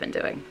 That's all I've been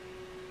doing.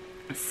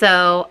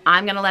 So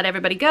I'm gonna let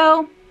everybody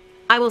go.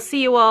 I will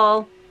see you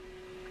all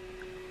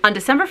on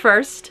December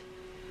 1st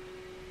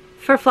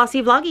for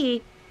Flossy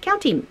Vloggy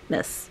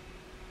County-miss.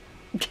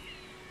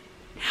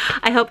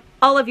 I hope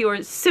all of you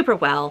are super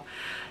well.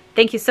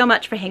 Thank you so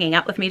much for hanging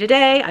out with me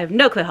today. I have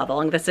no clue how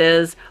long this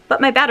is,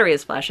 but my battery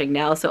is flashing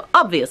now, so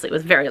obviously it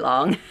was very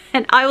long.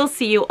 And I will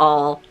see you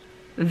all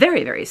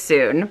very, very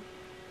soon.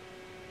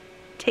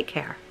 Take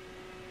care.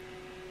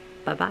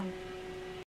 Bye-bye.